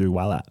want to do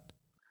well at?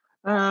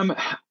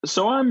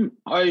 So I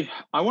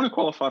want to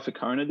qualify for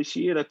Kona this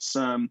year. That's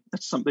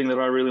something that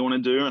I really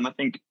want to do, and I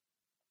think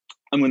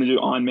I'm going to do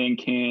Ironman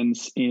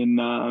Cairns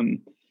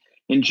in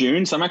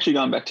June. So I'm actually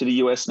going back to the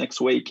US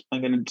next week. I'm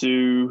going to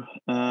do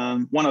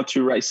 1 or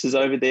 2 races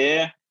over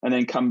there, and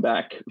then come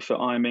back for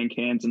Ironman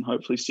Cairns and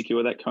hopefully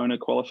secure that Kona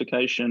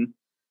qualification.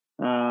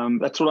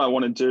 That's what I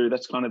want to do.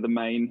 That's kind of the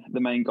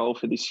main goal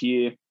for this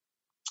year,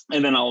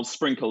 and then I'll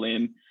sprinkle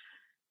in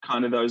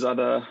kind of those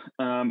other,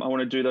 I want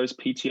to do those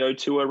PTO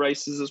tour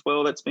races as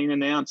well. That's been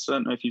announced. I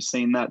don't know if you've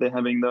seen that. They're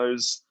having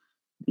those,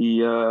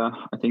 I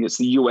think it's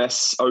the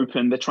US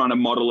Open. They're trying to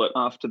model it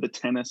after the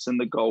tennis and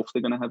the golf.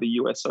 They're going to have a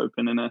US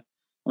Open and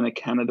a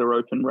Canada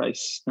Open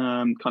race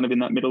kind of in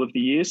that middle of the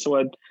year. So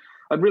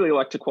I'd really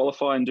like to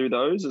qualify and do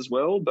those as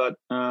well. But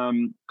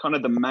kind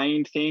of the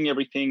main thing,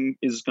 everything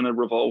is going to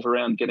revolve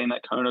around getting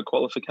that Kona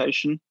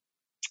qualification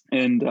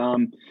and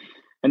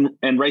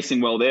racing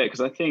well there.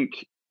 Because I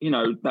think,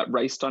 that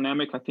race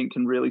dynamic, I think,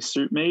 can really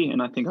suit me,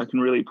 and I think I can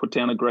really put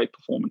down a great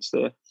performance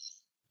there.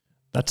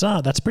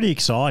 That's pretty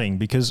exciting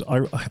because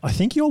I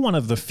think you're one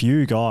of the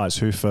few guys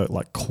who for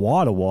like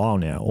quite a while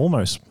now,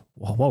 almost,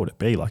 what would it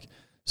be, like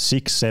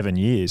 6-7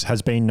 years,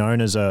 has been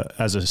known as a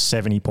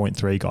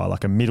 70.3 guy,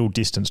 like a middle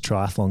distance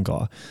triathlon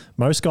guy.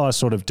 Most guys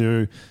sort of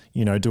do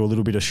a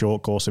little bit of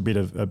short course, a bit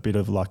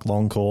of like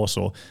long course,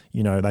 or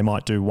they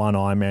might do one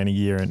Ironman a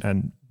year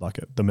and like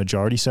the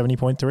majority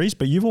 70.3s.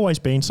 But you've always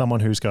been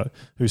someone who's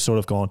sort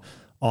of gone,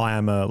 I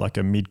am a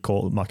mid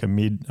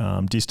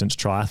distance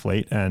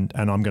triathlete, and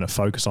I'm going to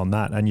focus on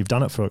that. And you've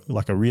done it for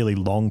like a really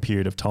long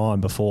period of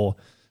time before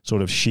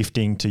sort of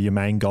shifting to your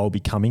main goal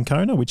becoming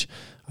Kona, which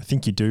I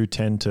think you do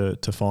tend to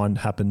find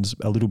happens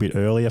a little bit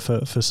earlier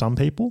for some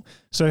people.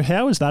 So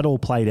how has that all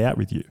played out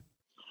with you?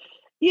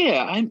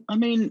 Yeah, I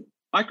mean,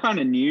 I kind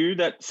of knew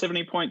that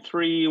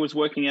 70.3 was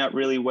working out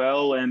really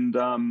well. And,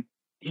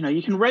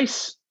 you can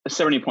race a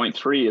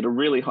 70.3 at a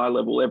really high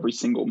level every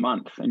single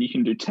month, and you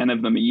can do 10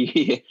 of them a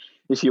year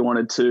if you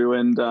wanted to.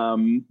 And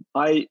I'm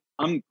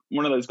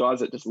one of those guys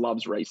that just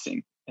loves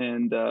racing.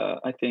 And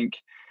I think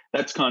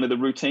that's kind of the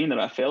routine that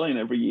I fell in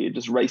every year,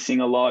 just racing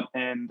a lot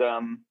and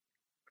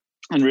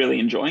really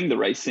enjoying the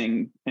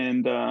racing.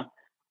 And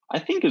I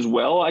think as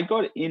well, I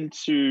got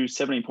into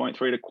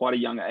 70.3 at quite a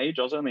young age.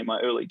 I was only in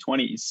my early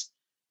 20s,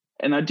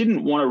 and I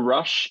didn't want to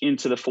rush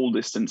into the full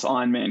distance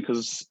Ironman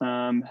because,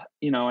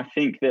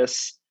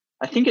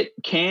 I think it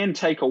can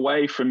take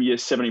away from your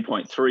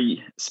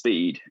 70.3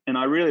 speed. And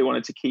I really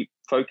wanted to keep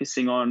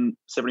focusing on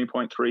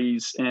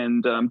 70.3s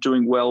and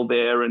doing well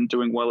there and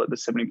doing well at the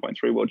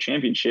 70.3 World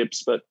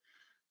Championships. But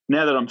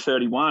now that I'm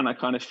 31, I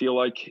kind of feel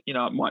like,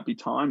 it might be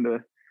time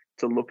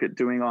to look at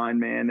doing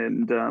Ironman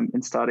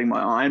and starting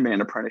my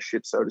Ironman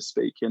apprenticeship, so to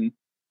speak. And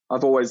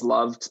I've always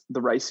loved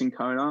the racing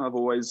Kona. I've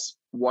always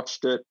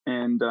watched it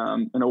and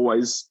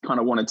always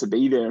kind of wanted to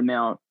be there. And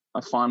now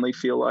I finally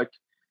feel like,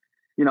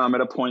 I'm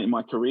at a point in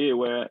my career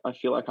where I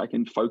feel like I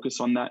can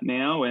focus on that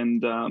now.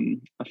 And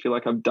I feel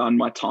like I've done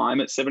my time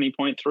at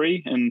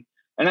 70.3. And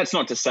that's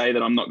not to say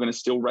that I'm not going to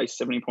still race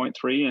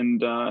 70.3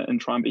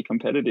 and try and be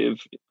competitive.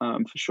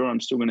 For sure, I'm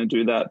still going to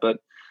do that. But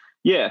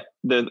yeah,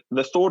 the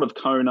thought of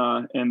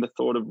Kona and the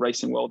thought of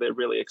racing well there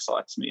really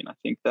excites me. And I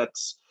think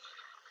that's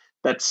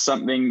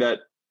something that,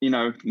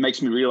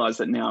 makes me realize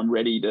that now I'm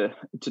ready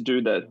to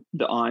do the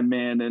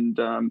Ironman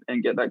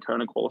and get that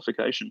Kona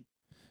qualification.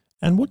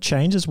 And what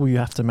changes will you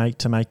have to make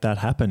that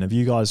happen? Have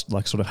you guys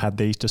like sort of had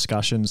these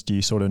discussions? Do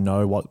you sort of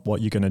know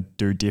what you're going to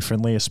do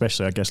differently,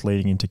 especially I guess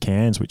leading into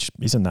Cairns, which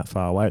isn't that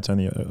far away? It's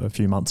only a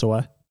few months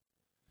away.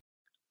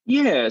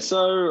 Yeah.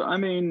 So, I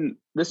mean,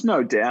 there's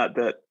no doubt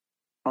that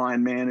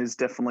Ironman is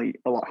definitely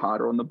a lot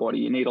harder on the body.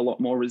 You need a lot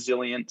more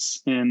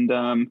resilience. And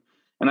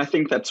I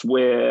think that's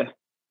where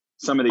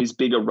some of these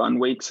bigger run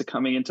weeks are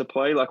coming into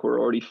play. Like we're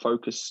already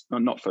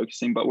not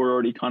focusing, but we're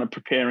already kind of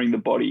preparing the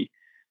body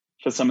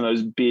for some of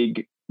those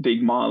big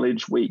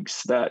mileage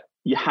weeks that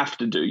you have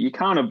to do. You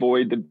can't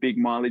avoid the big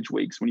mileage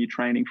weeks when you're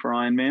training for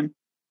Ironman,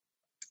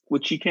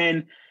 which you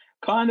can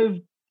kind of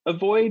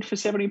avoid for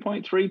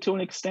 70.3 to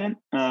an extent.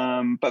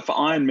 But for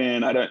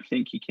Ironman, I don't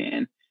think you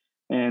can.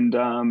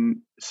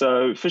 And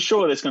so for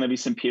sure, there's going to be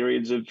some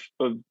periods of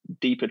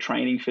deeper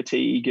training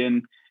fatigue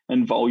and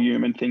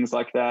volume and things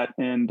like that.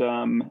 And,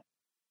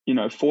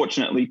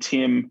 fortunately,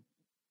 Tim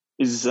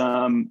is,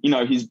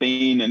 he's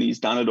been and he's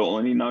done it all,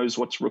 and he knows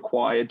what's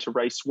required to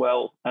race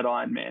well at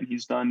Ironman.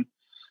 He's done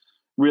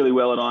really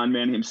well at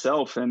Ironman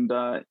himself, and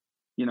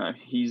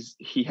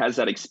he has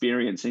that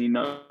experience, and he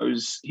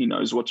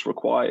knows what's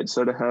required.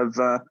 So to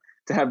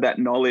have that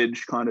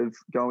knowledge kind of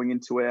going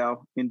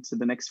into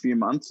the next few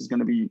months is going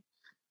to be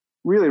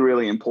really,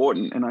 really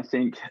important. And I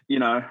think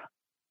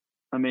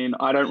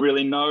I don't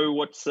really know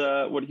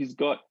what he's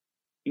got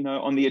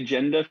on the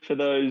agenda for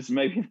those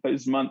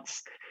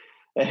months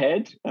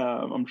ahead.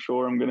 I'm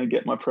sure I'm going to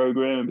get my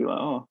program and be like,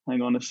 oh,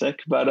 hang on a sec.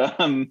 But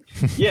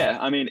yeah,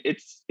 I mean,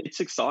 it's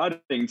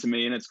exciting to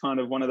me, and it's kind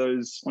of one of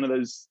those.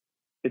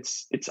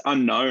 It's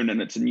unknown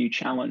and it's a new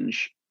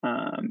challenge,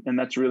 and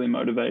that's really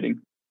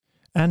motivating.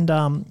 And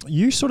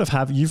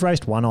you've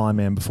raced one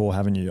Ironman before,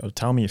 haven't you?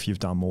 Tell me if you've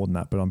done more than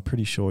that, but I'm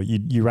pretty sure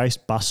you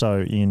raced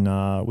Busso in,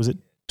 was it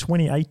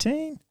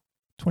 2018,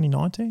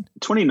 2019?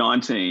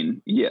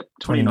 2019, yeah,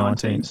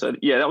 2019. So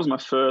yeah, that was my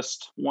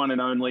first one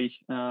and only.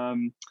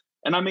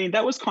 And I mean,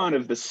 that was kind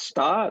of the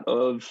start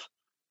of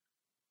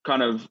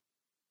kind of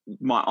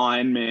my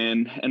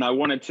Ironman, and I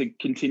wanted to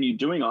continue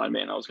doing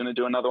Ironman. I was going to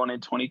do another one in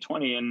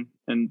 2020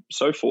 and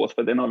so forth.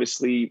 But then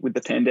obviously with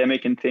the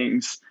pandemic and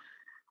things,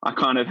 I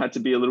kind of had to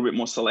be a little bit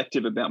more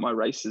selective about my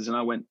races, and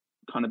I went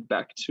kind of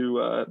back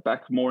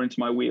more into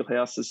my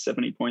wheelhouse as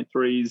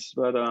 70.3s.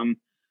 But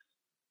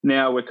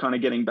now we're kind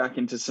of getting back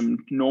into some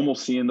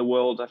normalcy in the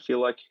world. I feel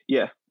like,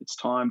 yeah, it's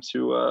time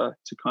to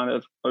kind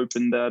of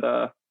open that,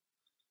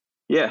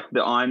 the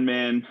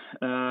Ironman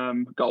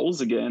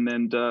goals again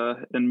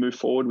and move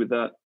forward with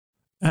that.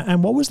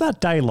 And what was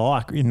that day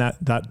like in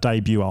that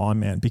debut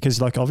Ironman? Because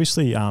like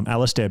obviously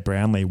Alistair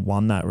Brownlee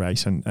won that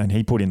race and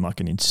he put in like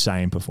an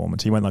insane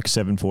performance. He went like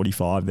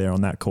 7:45 there on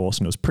that course,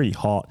 and it was pretty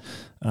hot.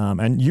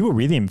 And you were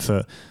with him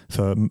for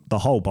the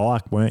whole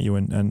bike, weren't you?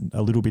 And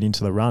a little bit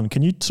into the run.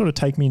 Can you sort of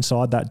take me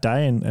inside that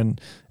day and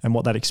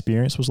what that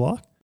experience was like?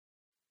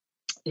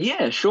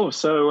 Yeah, sure.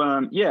 So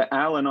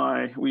Al and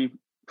I, we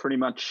pretty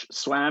much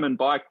swam and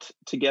biked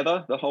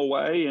together the whole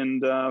way,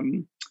 and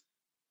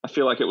I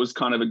feel like it was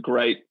kind of a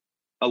great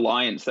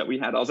alliance that we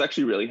had. I was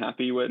actually really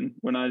happy when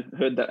I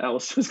heard that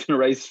Alice was going to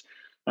race,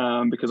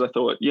 because I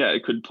thought, yeah,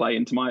 it could play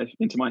into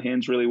my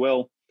hands really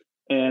well.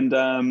 And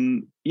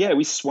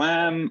we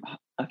swam.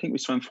 I think we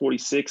swam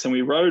 46, and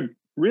we rode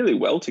really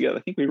well together.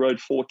 I think we rode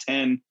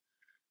 4:10,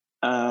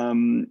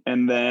 and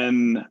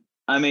then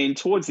I mean,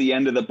 towards the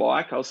end of the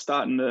bike, I was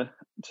starting to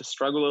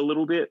struggle a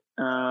little bit.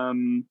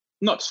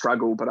 Not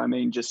struggle, but I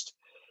mean, just,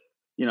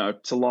 you know,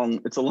 it's a long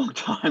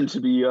time to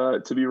be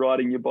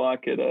riding your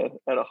bike at a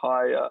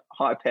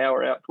high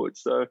power output.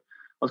 So I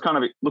was kind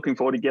of looking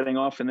forward to getting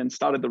off, and then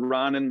started the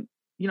run. And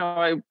you know,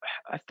 I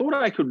thought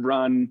I could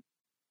run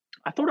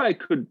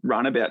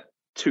about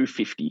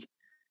 250,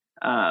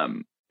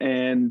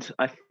 and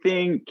I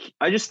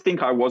just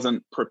think I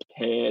wasn't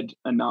prepared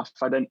enough.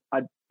 I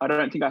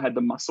don't think I had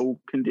the muscle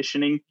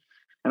conditioning.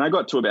 And I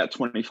got to about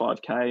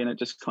 25K, and it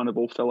just kind of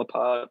all fell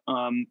apart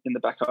in the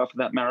back half of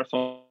that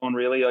marathon.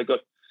 Really,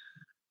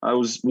 I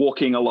was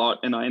walking a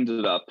lot, and I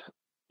ended up,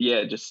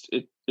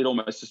 it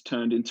almost just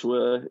turned into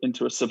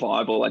a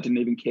survival. I didn't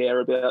even care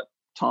about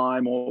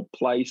time or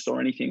place or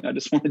anything. I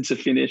just wanted to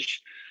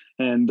finish.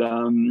 And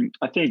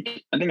I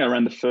think I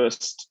ran the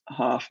first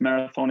half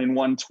marathon in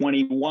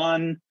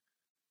 1:21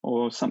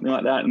 or something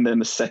like that, and then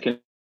the second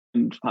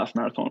half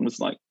marathon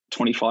was like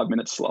 25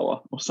 minutes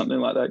slower or something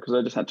like that, because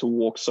I just had to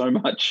walk so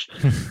much.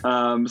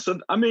 So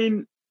I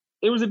mean,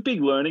 it was a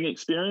big learning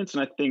experience,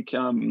 and I think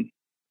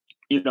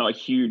a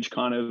huge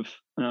kind of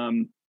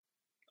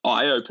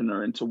eye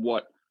opener into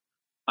what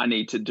I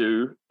need to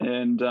do.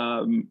 And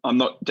I'm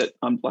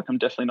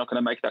definitely not going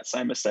to make that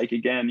same mistake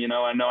again. You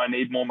know I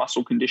need more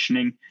muscle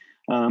conditioning,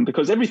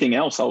 because everything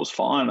else I was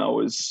fine. I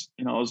was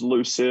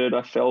lucid.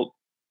 I felt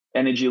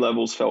energy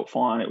levels felt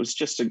fine. It was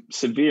just a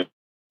severe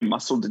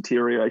muscle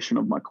deterioration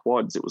of my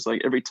quads. It was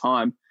like every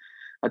time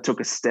I took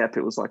a step,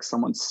 it was like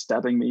someone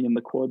stabbing me in the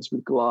quads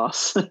with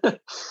glass.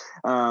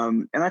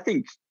 And I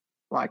think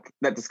like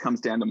that just comes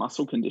down to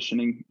muscle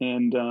conditioning.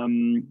 And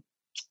I'm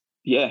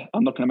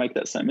not going to make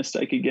that same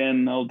mistake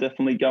again. I'll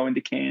definitely go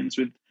into Cairns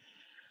with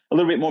a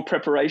little bit more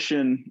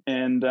preparation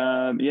and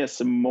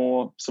some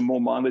more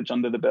mileage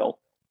under the belt.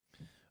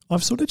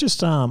 I've sort of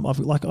just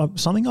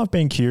something I've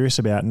been curious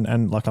about,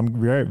 and like I'm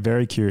very,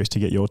 very curious to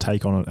get your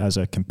take on it as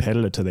a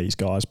competitor to these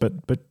guys. But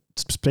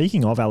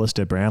speaking of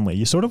Alistair Brownlee,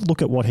 you sort of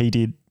look at what he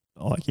did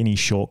like in his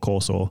short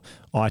course or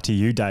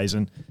ITU days,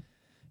 and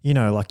you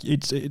know, like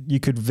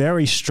you could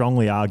very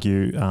strongly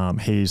argue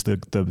he's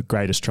the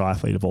greatest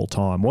triathlete of all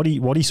time. What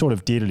he sort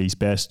of did at his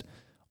best,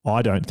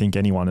 I don't think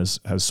anyone has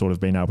sort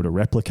of been able to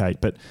replicate.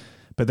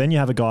 But then you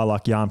have a guy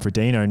like Jan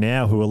Frodeno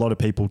now, who a lot of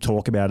people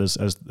talk about as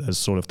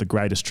sort of the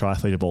greatest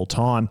triathlete of all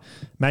time,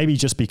 maybe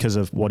just because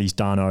of what he's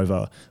done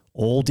over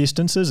all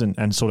distances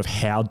and sort of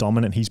how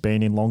dominant he's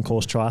been in long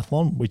course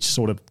triathlon, which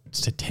sort of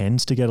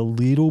tends to get a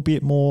little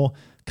bit more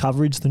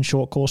coverage than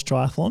short course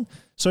triathlon.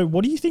 So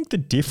what do you think the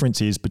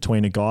difference is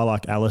between a guy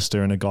like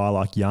Alistair and a guy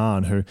like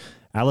Jan, who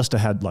Alistair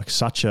had like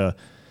such a,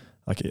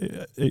 like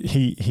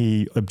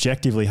he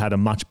objectively had a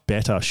much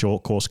better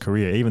short course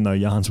career, even though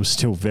Jan's was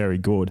still very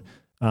good.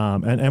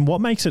 And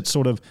what makes it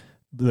sort of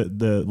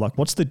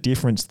what's the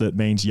difference that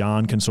means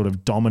Jan can sort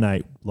of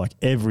dominate like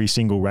every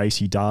single race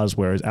he does,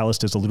 whereas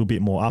Alistair's a little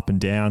bit more up and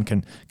down,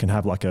 can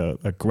have like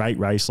a great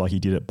race like he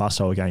did at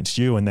Busso against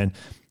you, and then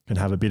can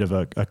have a bit of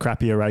a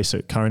crappier race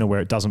at Kona where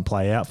it doesn't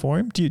play out for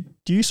him. Do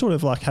you sort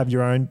of like have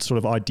your own sort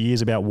of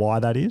ideas about why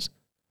that is?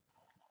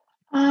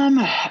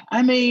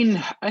 I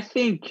mean, I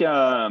think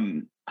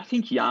I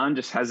think Jan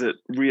just has it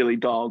really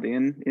dialed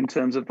in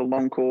terms of the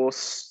long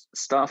course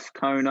stuff,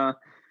 Kona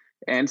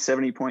and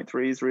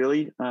 70.3s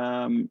really.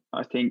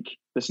 I think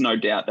there's no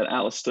doubt that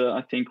Alistair,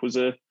 I think, was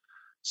a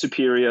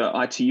superior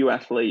ITU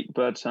athlete,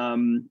 but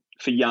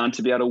for Jan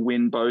to be able to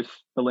win both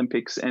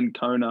Olympics and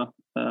Kona,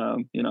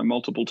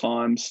 multiple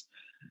times,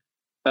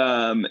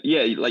 like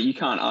you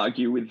can't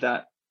argue with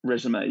that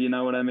resume, you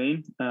know what I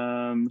mean?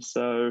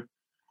 So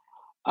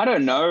I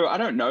don't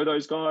know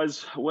those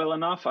guys well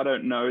enough. I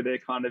don't know their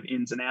kind of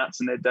ins and outs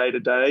and their day to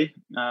day.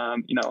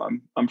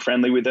 I'm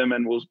friendly with them,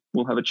 and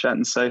we'll have a chat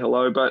and say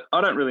hello. But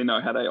I don't really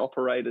know how they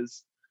operate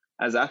as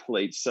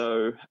athletes.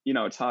 So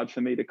it's hard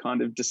for me to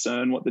kind of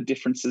discern what the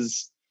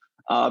differences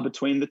are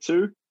between the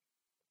two.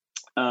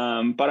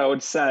 But I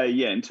would say,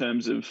 in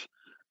terms of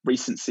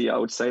recency, I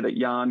would say that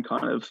Jan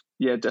kind of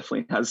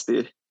definitely has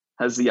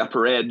the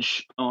upper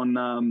edge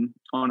on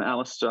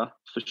Alistair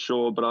for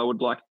sure. But I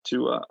would like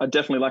to, I'd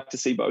definitely like to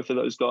see both of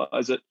those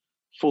guys at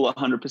full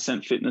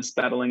 100% fitness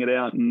battling it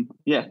out. And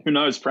who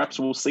knows, perhaps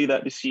we'll see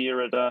that this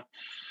year at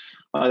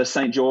either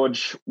St.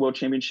 George World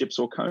Championships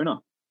or Kona.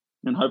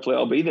 And hopefully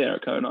I'll be there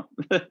at Kona.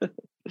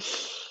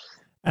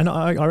 And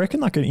I reckon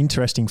like an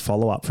interesting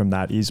follow-up from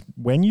that is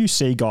when you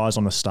see guys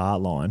on the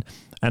start line,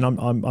 and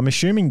I'm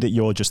assuming that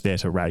you're just there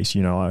to race.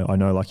 I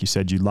know, like you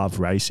said, you love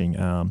racing,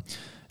 and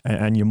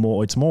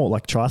it's more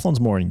like triathlon's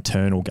more an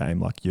internal game.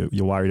 Like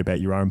you're worried about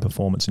your own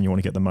performance and you want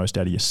to get the most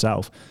out of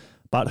yourself.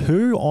 But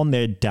who on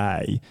their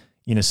day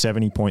in a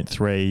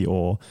 70.3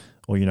 or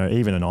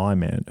even an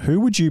Ironman, who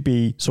would you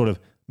be sort of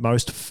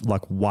most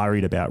like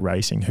worried about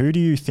racing? Who do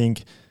you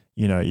think,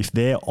 if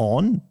they're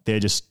on, they're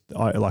just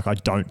I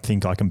don't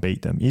think I can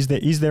beat them. Is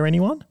there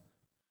anyone?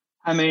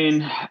 I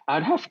mean,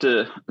 I'd have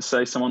to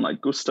say someone like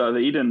Gustav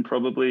Iden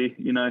probably.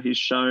 He's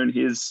shown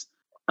his,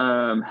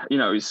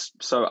 he's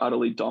so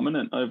utterly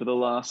dominant over the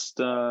last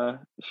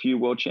few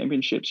World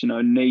Championships.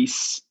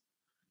 Nice,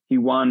 he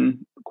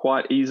won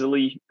quite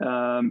easily,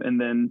 and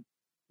then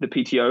the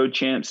PTO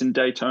champs in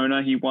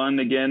Daytona, he won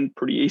again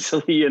pretty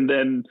easily. And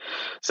then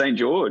St.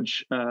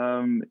 George, at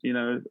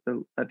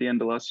the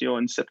end of last year,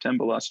 in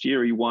September last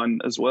year, he won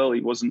as well.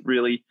 He wasn't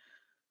really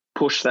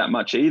pushed that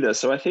much either.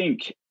 So I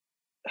think,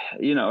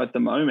 at the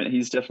moment,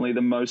 he's definitely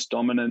the most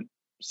dominant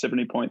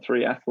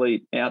 70.3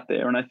 athlete out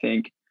there. And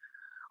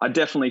I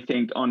definitely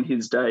think on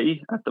his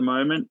day at the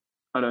moment,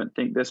 I don't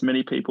think there's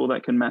many people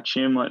that can match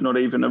him, like not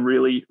even a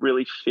really,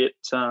 really fit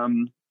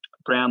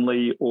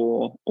Brownlee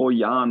or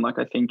Jan. Like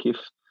I think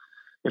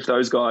if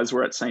those guys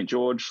were at St.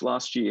 George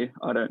last year,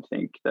 I don't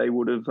think they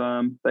would have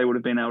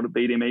been able to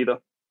beat him either.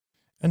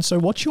 And so,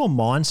 what's your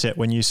mindset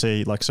when you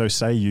see, like, so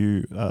say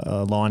you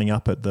are lining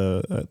up at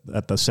the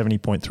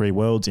 70.3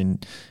 Worlds in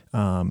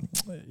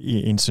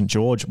St.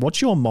 George?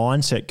 What's your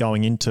mindset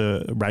going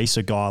into race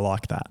a guy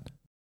like that?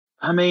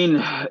 I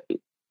mean,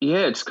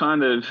 it's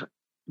kind of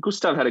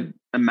Gustav had an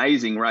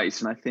amazing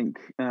race, and I think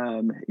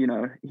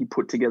he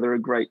put together a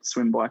great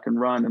swim, bike, and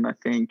run. And I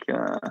think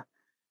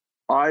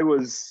I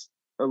was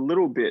a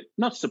little bit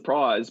not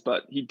surprised,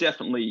 but he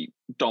definitely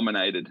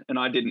dominated, and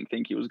I didn't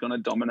think he was going to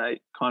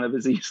dominate kind of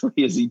as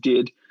easily as he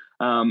did.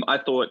 I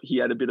thought he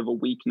had a bit of a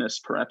weakness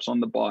perhaps on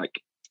the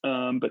bike,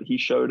 but he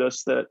showed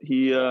us that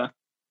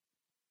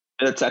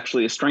it's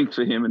actually a strength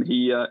for him, and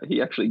he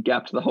actually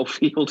gapped the whole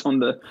field on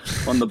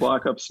the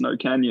bike up Snow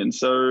Canyon.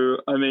 So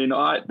I mean,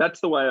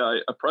 that's the way I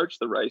approached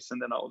the race,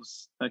 and then I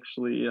was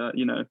actually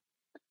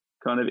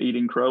kind of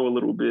eating crow a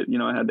little bit.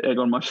 I had egg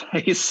on my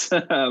face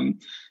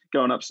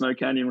going up Snow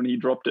Canyon when he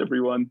dropped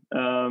everyone.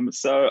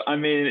 So, I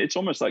mean, it's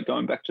almost like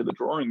going back to the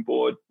drawing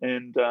board.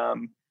 And,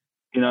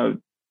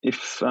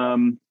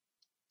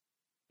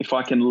 if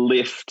I can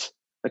lift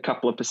a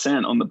couple of %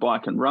 on the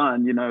bike and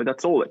run,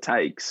 that's all it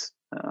takes.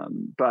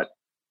 But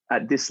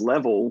at this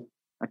level,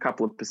 a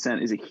couple of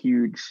 % is a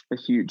huge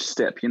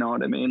step. You know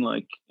what I mean?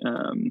 Like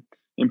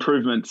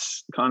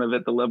improvements kind of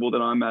at the level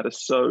that I'm at are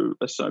so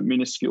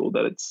minuscule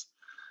that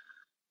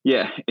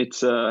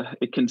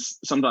it can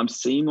sometimes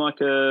seem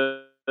like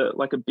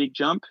a big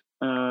jump.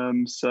 I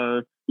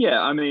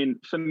mean,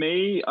 for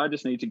me, I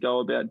just need to go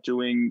about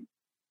doing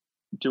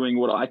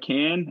what I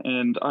can,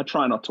 and I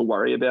try not to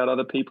worry about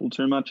other people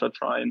too much. I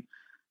try and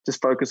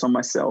just focus on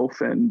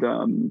myself, and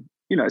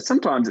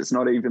sometimes it's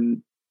not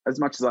even as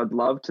much as I'd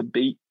love to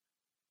beat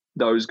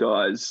those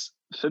guys.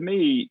 For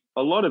me,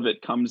 a lot of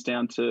it comes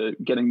down to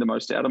getting the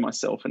most out of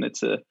myself, and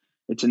it's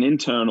an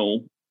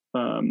internal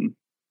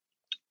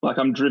like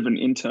I'm driven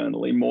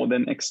internally more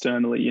than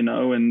externally, and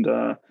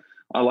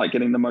I like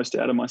getting the most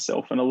out of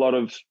myself. And a lot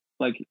of,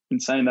 like, in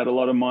saying that, a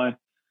lot of my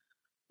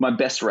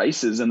best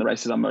races and the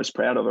races I'm most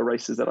proud of are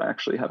races that I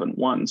actually haven't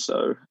won.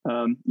 So,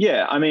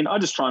 I mean, I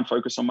just try and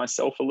focus on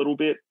myself a little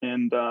bit,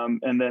 and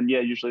then,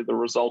 usually the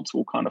results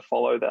will kind of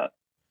follow that.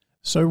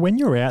 So when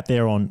you're out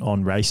there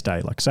on race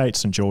day, like say it's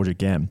St. George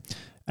again,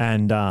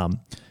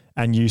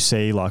 and you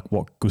see like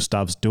what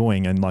Gustav's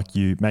doing, and like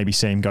you maybe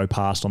see him go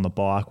past on the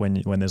bike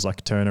when there's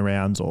like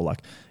turnarounds, or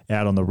like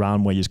out on the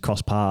run where you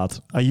cross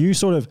paths, are you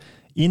sort of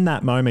in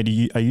that moment,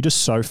 are you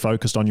just so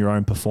focused on your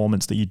own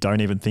performance that you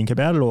don't even think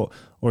about it? Or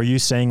are you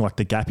seeing like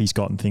the gap he's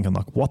got and thinking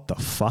like, what the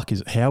fuck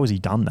how has he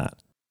done that?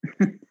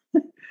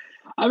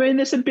 I mean,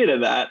 there's a bit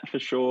of that for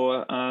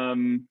sure.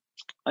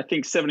 I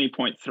think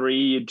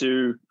 70.3, you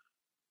do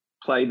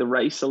play the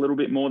race a little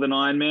bit more than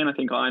Ironman. I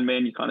think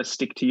Ironman, you kind of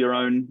stick to your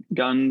own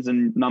guns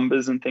and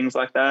numbers and things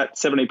like that.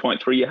 70.3,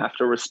 you have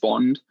to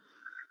respond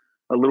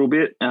a little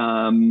bit.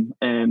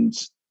 And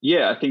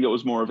yeah, I think it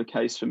was more of a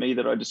case for me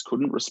that I just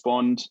couldn't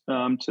respond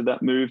to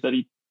that move that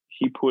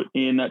he put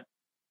in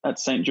at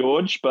St.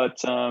 George.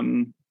 But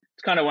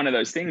it's kind of one of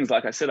those things.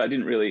 Like I said, I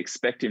didn't really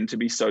expect him to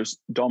be so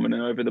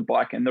dominant over the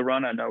bike and the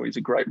run. I know he's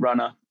a great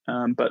runner.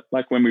 But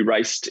like when we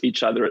raced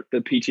each other at the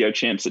PTO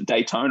Champs at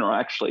Daytona, I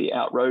actually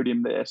outrode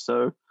him there.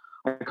 So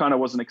I kind of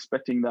wasn't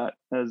expecting that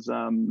as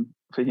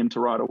for him to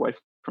ride away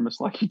from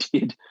us like he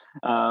did.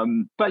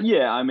 But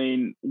yeah, I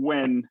mean,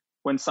 when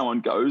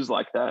someone goes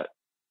like that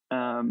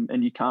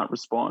and you can't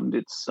respond,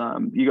 it's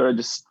you got to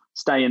just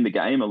stay in the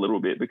game a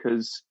little bit,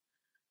 because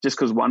just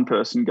because one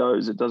person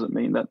goes, it doesn't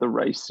mean that the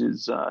race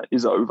is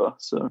over.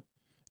 So.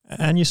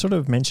 And you sort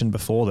of mentioned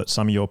before that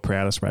some of your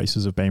proudest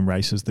races have been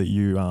races that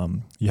you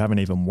haven't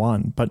even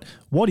won. But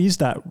what is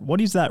that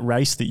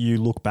race that you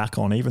look back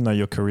on, even though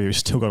your career has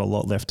still got a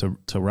lot left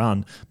to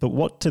run? But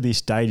what to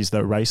this date is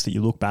the race that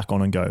you look back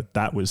on and go,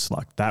 that was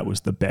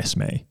the best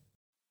me?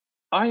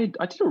 I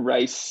did a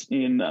race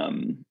in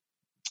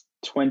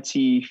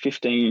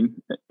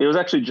 2015. It was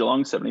actually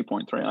Geelong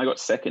 70.3. I got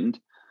second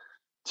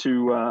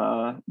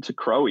to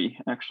Crowe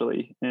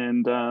actually,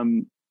 and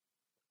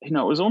it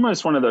was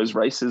almost one of those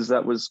races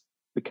that was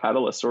the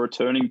catalyst or a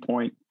turning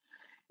point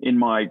in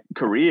my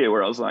career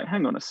where I was like,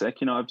 hang on a sec,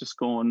 I've just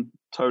gone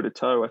toe to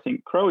toe. I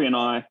think Crowe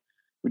and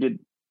we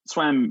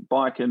swam,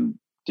 bike and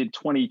did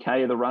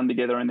 20K of the run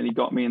together, and then he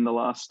got me in the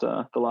last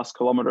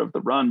kilometer of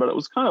the run. But it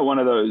was kind of one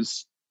of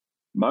those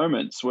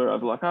moments where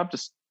I've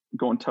just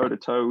gone toe to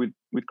toe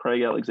with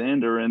Craig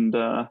Alexander, and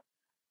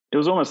it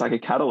was almost like a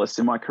catalyst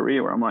in my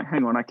career where I'm like,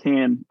 hang on, I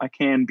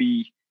can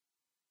be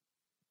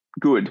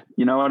good,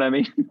 you know what I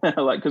mean?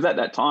 Like, because at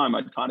that time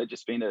I'd kind of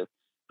just been a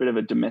bit of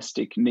a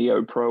domestic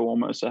neo-pro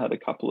almost. I had a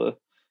couple of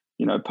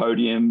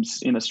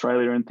podiums in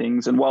Australia and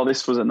things, and while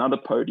this was another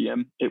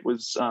podium, it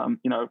was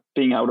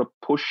being able to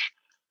push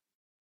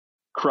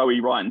Crowe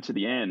right into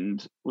the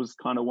end was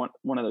kind of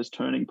one of those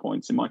turning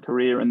points in my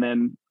career. And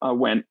then I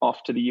went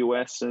off to the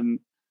US and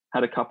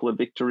had a couple of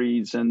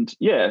victories, and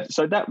yeah,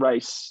 so that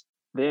race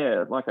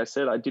there, like I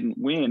said, I didn't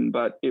win,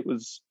 but it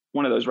was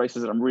one of those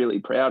races that I'm really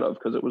proud of,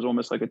 because it was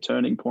almost like a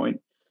turning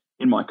point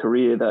in my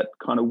career that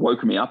kind of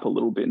woke me up a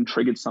little bit and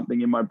triggered something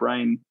in my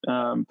brain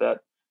that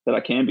I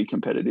can be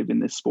competitive in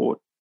this sport.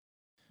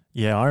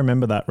 Yeah, I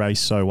remember that race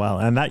so well.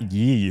 And that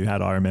year you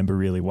had, I remember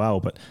really well.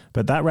 But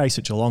that race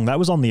at Geelong, that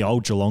was on the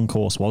old Geelong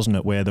course, wasn't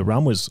it? Where the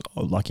run was,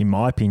 like in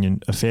my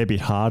opinion, a fair bit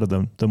harder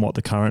than what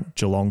the current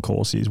Geelong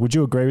course is. Would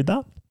you agree with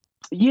that?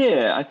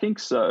 Yeah, I think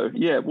so.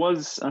 Yeah, it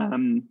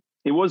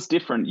was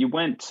different. You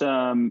went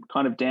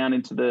kind of down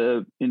into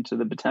the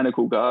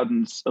botanical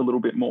gardens a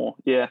little bit more.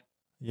 Yeah.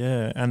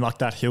 Yeah, and like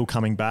that hill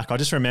coming back. I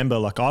just remember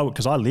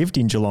because I lived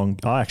in Geelong.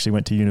 I actually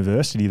went to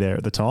university there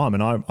at the time,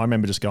 and I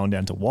remember just going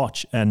down to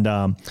watch. And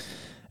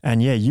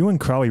yeah, you and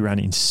Crowe ran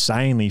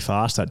insanely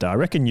fast that day. I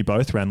reckon you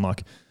both ran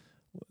like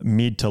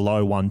mid to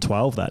low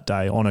 112 that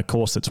day on a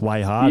course that's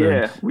way harder.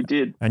 Yeah, we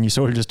did. And you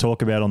sort of just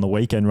talk about on the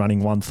weekend running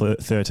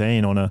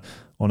 113 on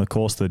a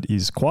course that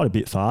is quite a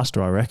bit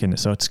faster, I reckon.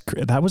 So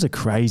that was a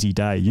crazy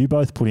day. You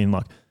both put in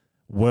like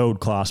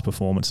world-class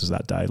performances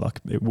that day.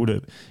 Like it would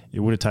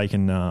have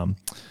taken a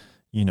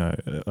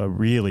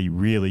really,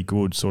 really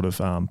good sort of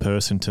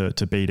person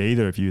to beat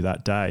either of you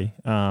that day.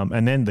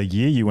 And then the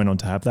year you went on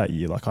to have that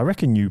year, like I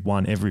reckon you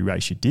won every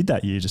race you did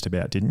that year just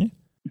about, didn't you?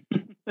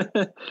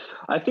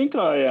 I think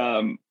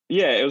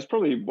it was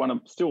probably one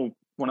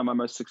of my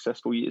most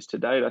successful years to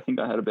date. I think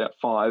I had about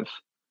 5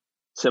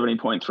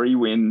 70.3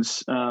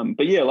 wins.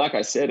 But yeah, like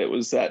I said, it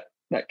was that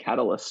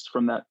catalyst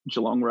from that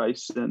Geelong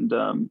race. And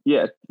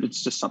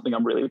it's just something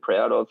I'm really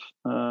proud of.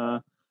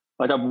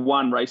 Like I've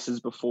won races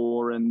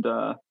before, and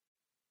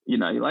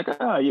you're like,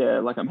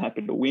 like I'm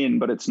happy to win,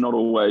 but you're not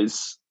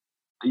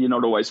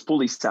always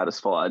fully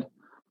satisfied.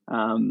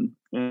 I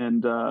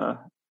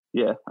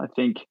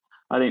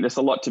think there's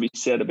a lot to be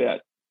said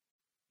about,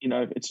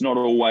 it's not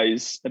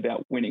always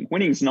about winning.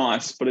 Winning's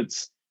nice, but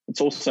it's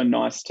also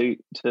nice to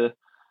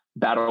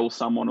battle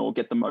someone or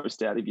get the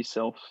most out of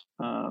yourself.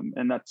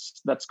 And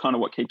that's kind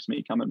of what keeps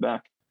me coming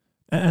back.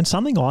 And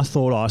something I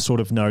thought I sort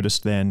of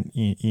noticed then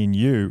in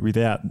you,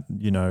 without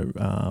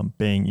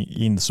being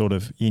in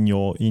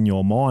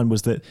your mind,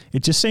 was that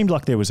it just seemed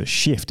like there was a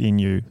shift in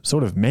you,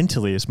 sort of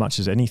mentally as much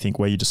as anything,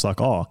 where you're just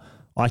like, oh,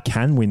 I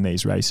can win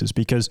these races,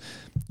 because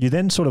you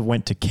then sort of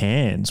went to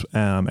Cairns,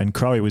 and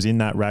Crowe was in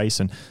that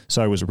race, and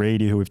so was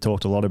Reedy, who we've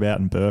talked a lot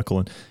about, and Burkle,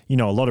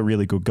 and a lot of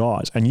really good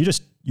guys. And you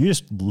just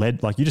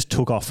led, like you just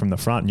took off from the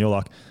front, and you're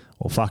like,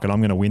 well, fuck it,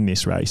 I'm going to win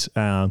this race.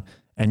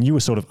 And you were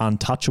sort of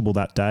untouchable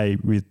that day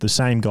with the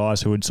same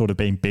guys who had sort of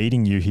been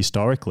beating you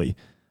historically.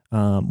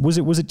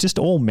 Was it just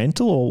all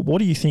mental, or what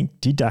do you think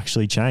did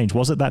actually change?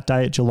 Was it that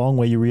day at Geelong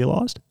where you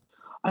realised?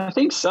 I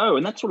think so.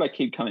 And that's what I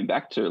keep coming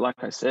back to.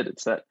 Like I said,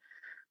 it's that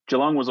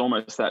Geelong was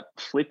almost that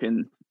flip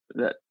in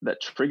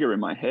that trigger in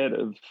my head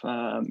of,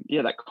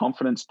 that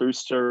confidence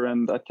booster.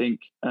 And I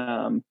think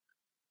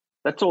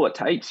that's all it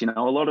takes. A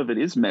lot of it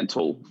is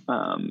mental,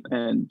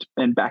 and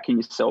backing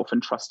yourself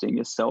and trusting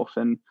yourself.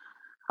 And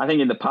I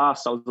think in the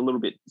past I was a little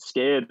bit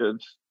scared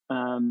of,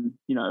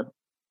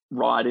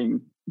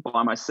 riding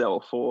by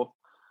myself or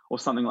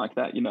something like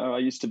that. I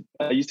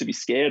used to be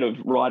scared of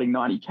riding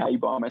 90K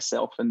by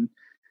myself. And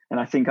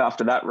I think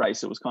after that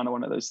race, it was kind of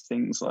one of those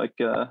things like,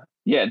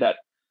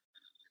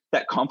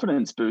 that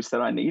confidence boost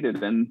that I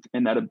needed, and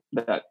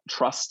that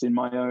trust in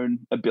my own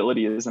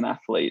ability as an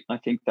athlete. I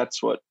think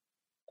that's what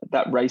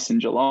that race in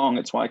Geelong,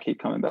 it's why I keep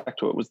coming back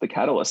to it, was the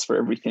catalyst for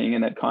everything.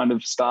 And it kind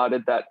of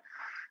started that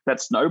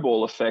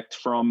snowball effect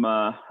from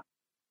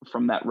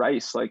that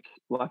race. Like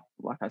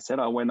I said,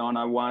 I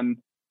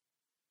won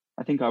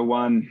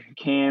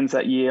Cairns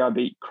that year. I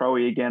beat Crowe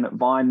again at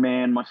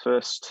Vineman.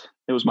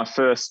 It was my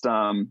first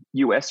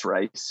US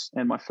race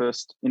and my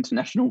first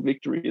international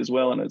victory as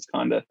well. And it's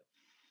kind of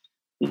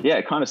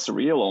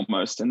surreal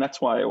almost. And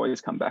that's why I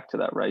always come back to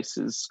that race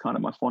as kind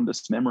of my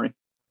fondest memory.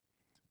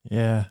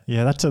 Yeah.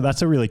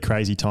 That's a really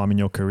crazy time in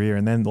your career.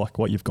 And then like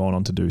what you've gone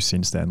on to do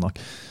since then. Like,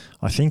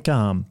 I think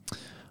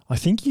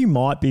you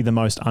might be the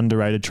most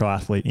underrated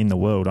triathlete in the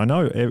world. I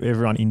know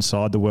everyone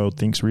inside the world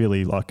thinks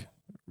really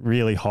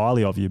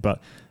highly of you,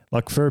 but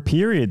like for a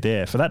period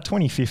there, for that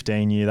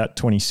 2015 year, that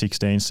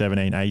 2016,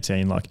 17,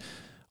 18, like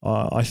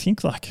I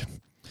think like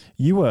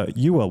you were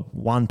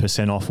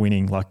 1% off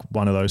winning like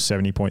one of those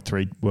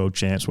 70.3 world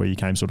champs where you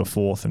came sort of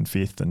fourth and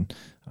fifth and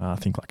I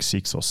think like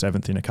sixth or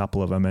seventh in a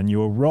couple of them, and you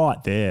were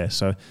right there.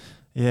 So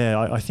yeah,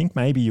 I think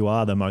maybe you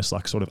are the most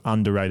like sort of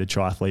underrated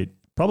triathlete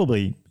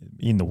probably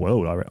in the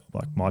world,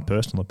 like my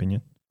personal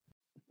opinion.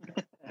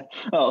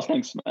 Oh,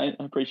 thanks, mate.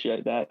 I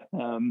appreciate that.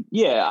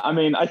 I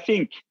mean, I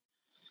think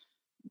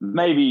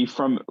maybe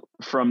from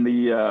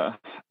the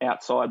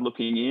outside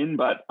looking in,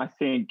 but I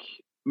think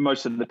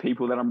most of the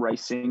people that I'm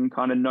racing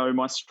kind of know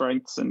my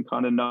strengths and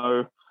kind of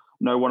know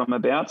what I'm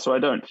about. So I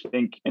don't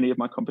think any of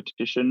my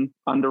competition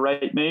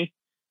underrate me.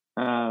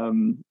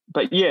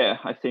 But yeah,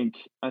 I think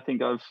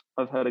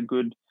I've had a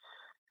good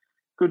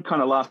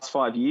kind of last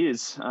 5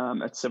 years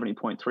at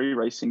 70.3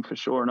 racing for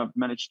sure, and I've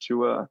managed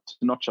to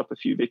notch up a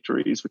few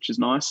victories, which is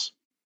nice.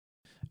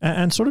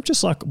 And sort of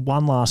just like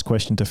one last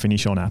question to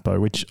finish on,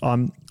 Appo, which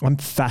I'm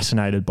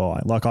fascinated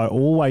by. Like I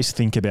always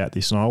think about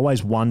this, and I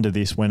always wonder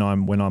this when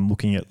I'm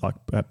looking at like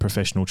at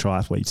professional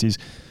triathletes, is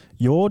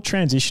you're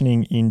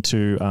transitioning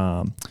into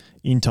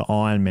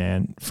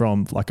Ironman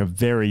from like a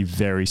very,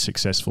 very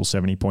successful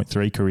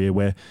 70.3 career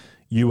where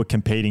you were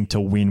competing to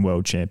win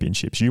world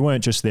championships. You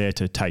weren't just there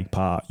to take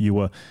part. You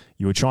were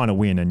trying to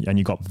win, and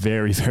you got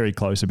very, very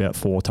close about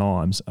 4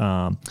 times.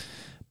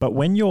 But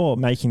when you're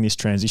making this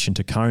transition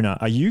to Kona,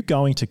 are you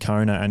going to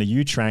Kona and are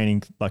you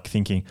training like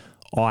thinking,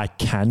 I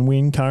can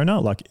win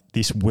Kona? Like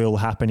this will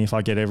happen if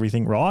I get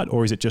everything right?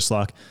 Or is it just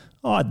like,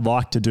 I'd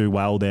like to do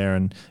well there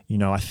and,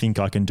 I think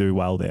I can do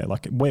well there?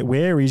 Like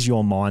where is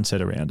your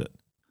mindset around it?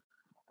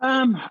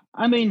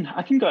 I mean,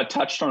 I think I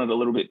touched on it a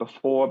little bit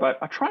before, but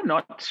I try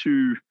not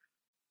to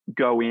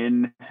go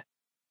in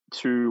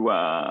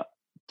to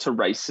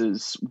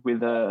races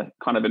with a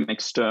kind of an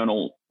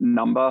external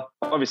number.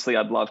 Obviously,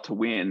 I'd love to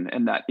win,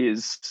 and that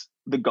is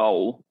the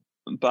goal.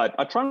 But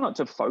I try not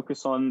to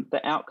focus on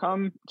the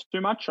outcome too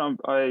much.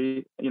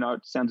 It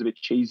sounds a bit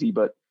cheesy,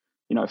 but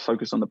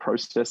focus on the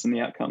process, and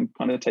the outcome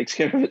kind of takes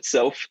care of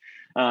itself,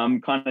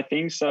 kind of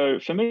thing. So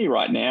for me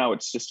right now,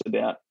 it's just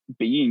about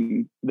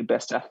being the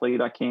best athlete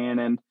I can,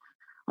 and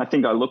I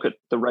think I look at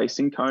the race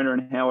in Kona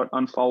and how it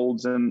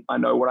unfolds, and I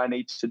know what I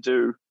need to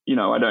do.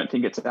 I don't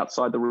think it's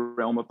outside the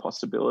realm of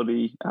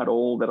possibility at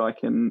all that I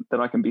can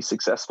be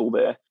successful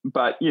there.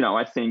 But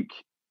I think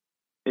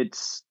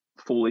it's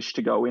foolish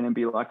to go in and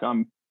be like,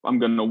 I'm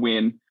going to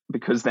win,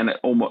 because then it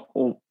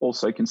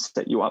also can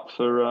set you up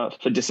for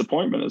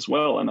disappointment as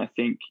well. And I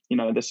think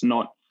there's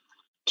not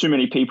too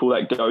many people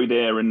that go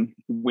there and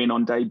win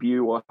on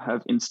debut or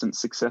have instant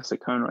success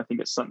at Kona. I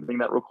think it's something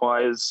that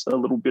requires a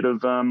little bit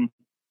of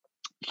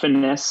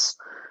finesse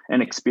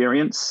and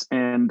experience,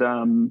 and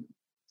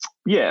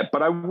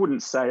but I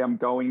wouldn't say I'm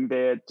going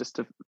there just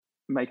to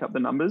make up the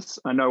numbers.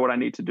 I know what I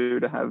need to do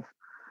to have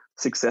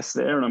success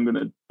there, and I'm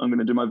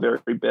gonna do my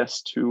very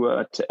best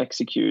to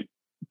execute.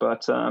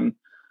 But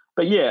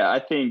I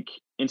think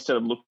instead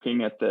of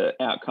looking at the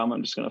outcome,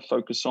 I'm just going to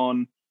focus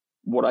on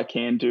what I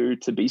can do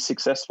to be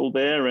successful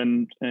there,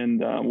 and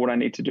what I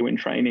need to do in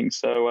training.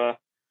 So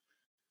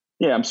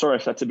I'm sorry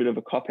if that's a bit of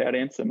a cop-out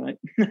answer, mate.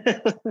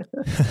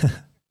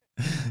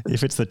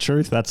 If it's the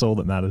truth, that's all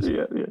that matters.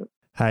 Yeah.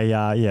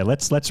 Hey,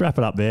 let's wrap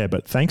it up there.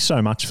 But thanks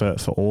so much for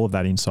all of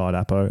that insight,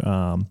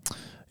 Appo.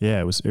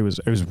 It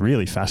was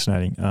really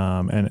fascinating.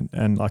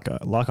 And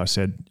like I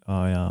said,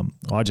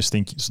 I just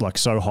think it's like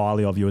so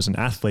highly of you as an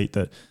athlete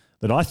that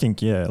that I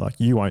think, yeah, like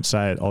you won't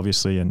say it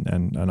obviously,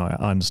 and I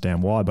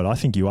understand why, but I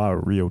think you are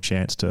a real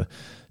chance to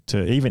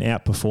even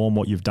outperform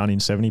what you've done in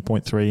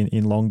 70.3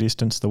 in long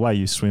distance. The way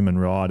you swim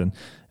and ride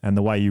and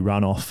the way you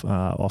run off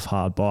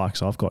hard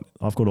bikes, I've got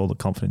all the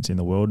confidence in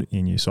the world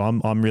in you. So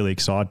I'm really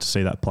excited to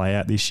see that play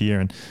out this year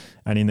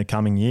and in the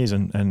coming years,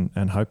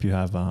 and hope you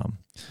have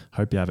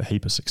a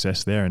heap of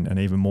success there, and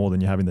even more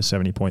than you have in the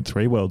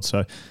 70.3 world.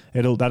 So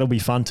that'll be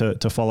fun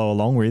to follow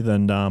along with,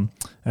 and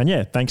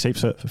yeah, thanks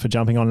heaps for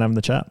jumping on and having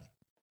the chat.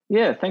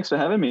 Yeah, thanks for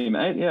having me,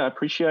 mate. Yeah, I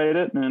appreciate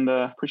it, and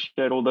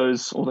appreciate all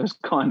those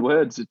kind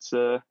words. It's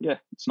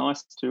it's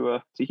nice to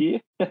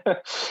hear.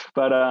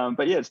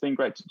 but yeah, it's been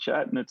great to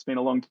chat, and it's been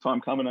a long time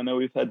coming. I know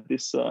we've had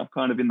this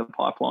kind of in the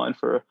pipeline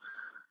for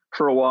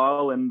a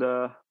while, and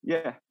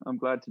yeah, I'm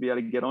glad to be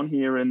able to get on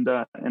here and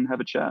have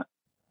a chat.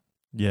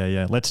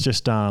 Yeah. Let's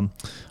just I'll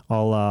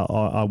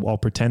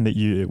pretend that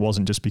it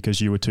wasn't just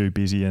because you were too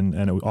busy,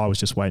 and I was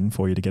just waiting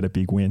for you to get a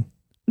big win.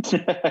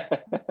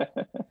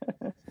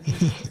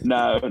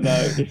 No.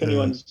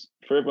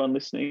 For everyone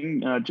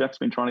listening, Jack's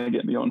been trying to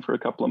get me on for a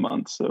couple of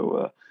months,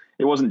 so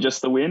it wasn't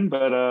just the win,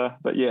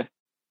 but yeah,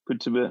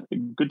 good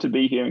to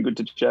be here and good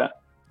to chat.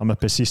 I'm a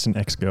persistent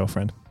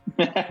ex-girlfriend.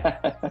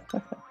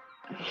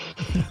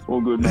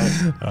 All good, mate.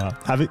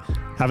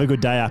 Have a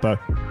good day, Appo.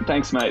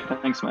 Thanks, mate.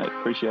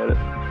 Appreciate it.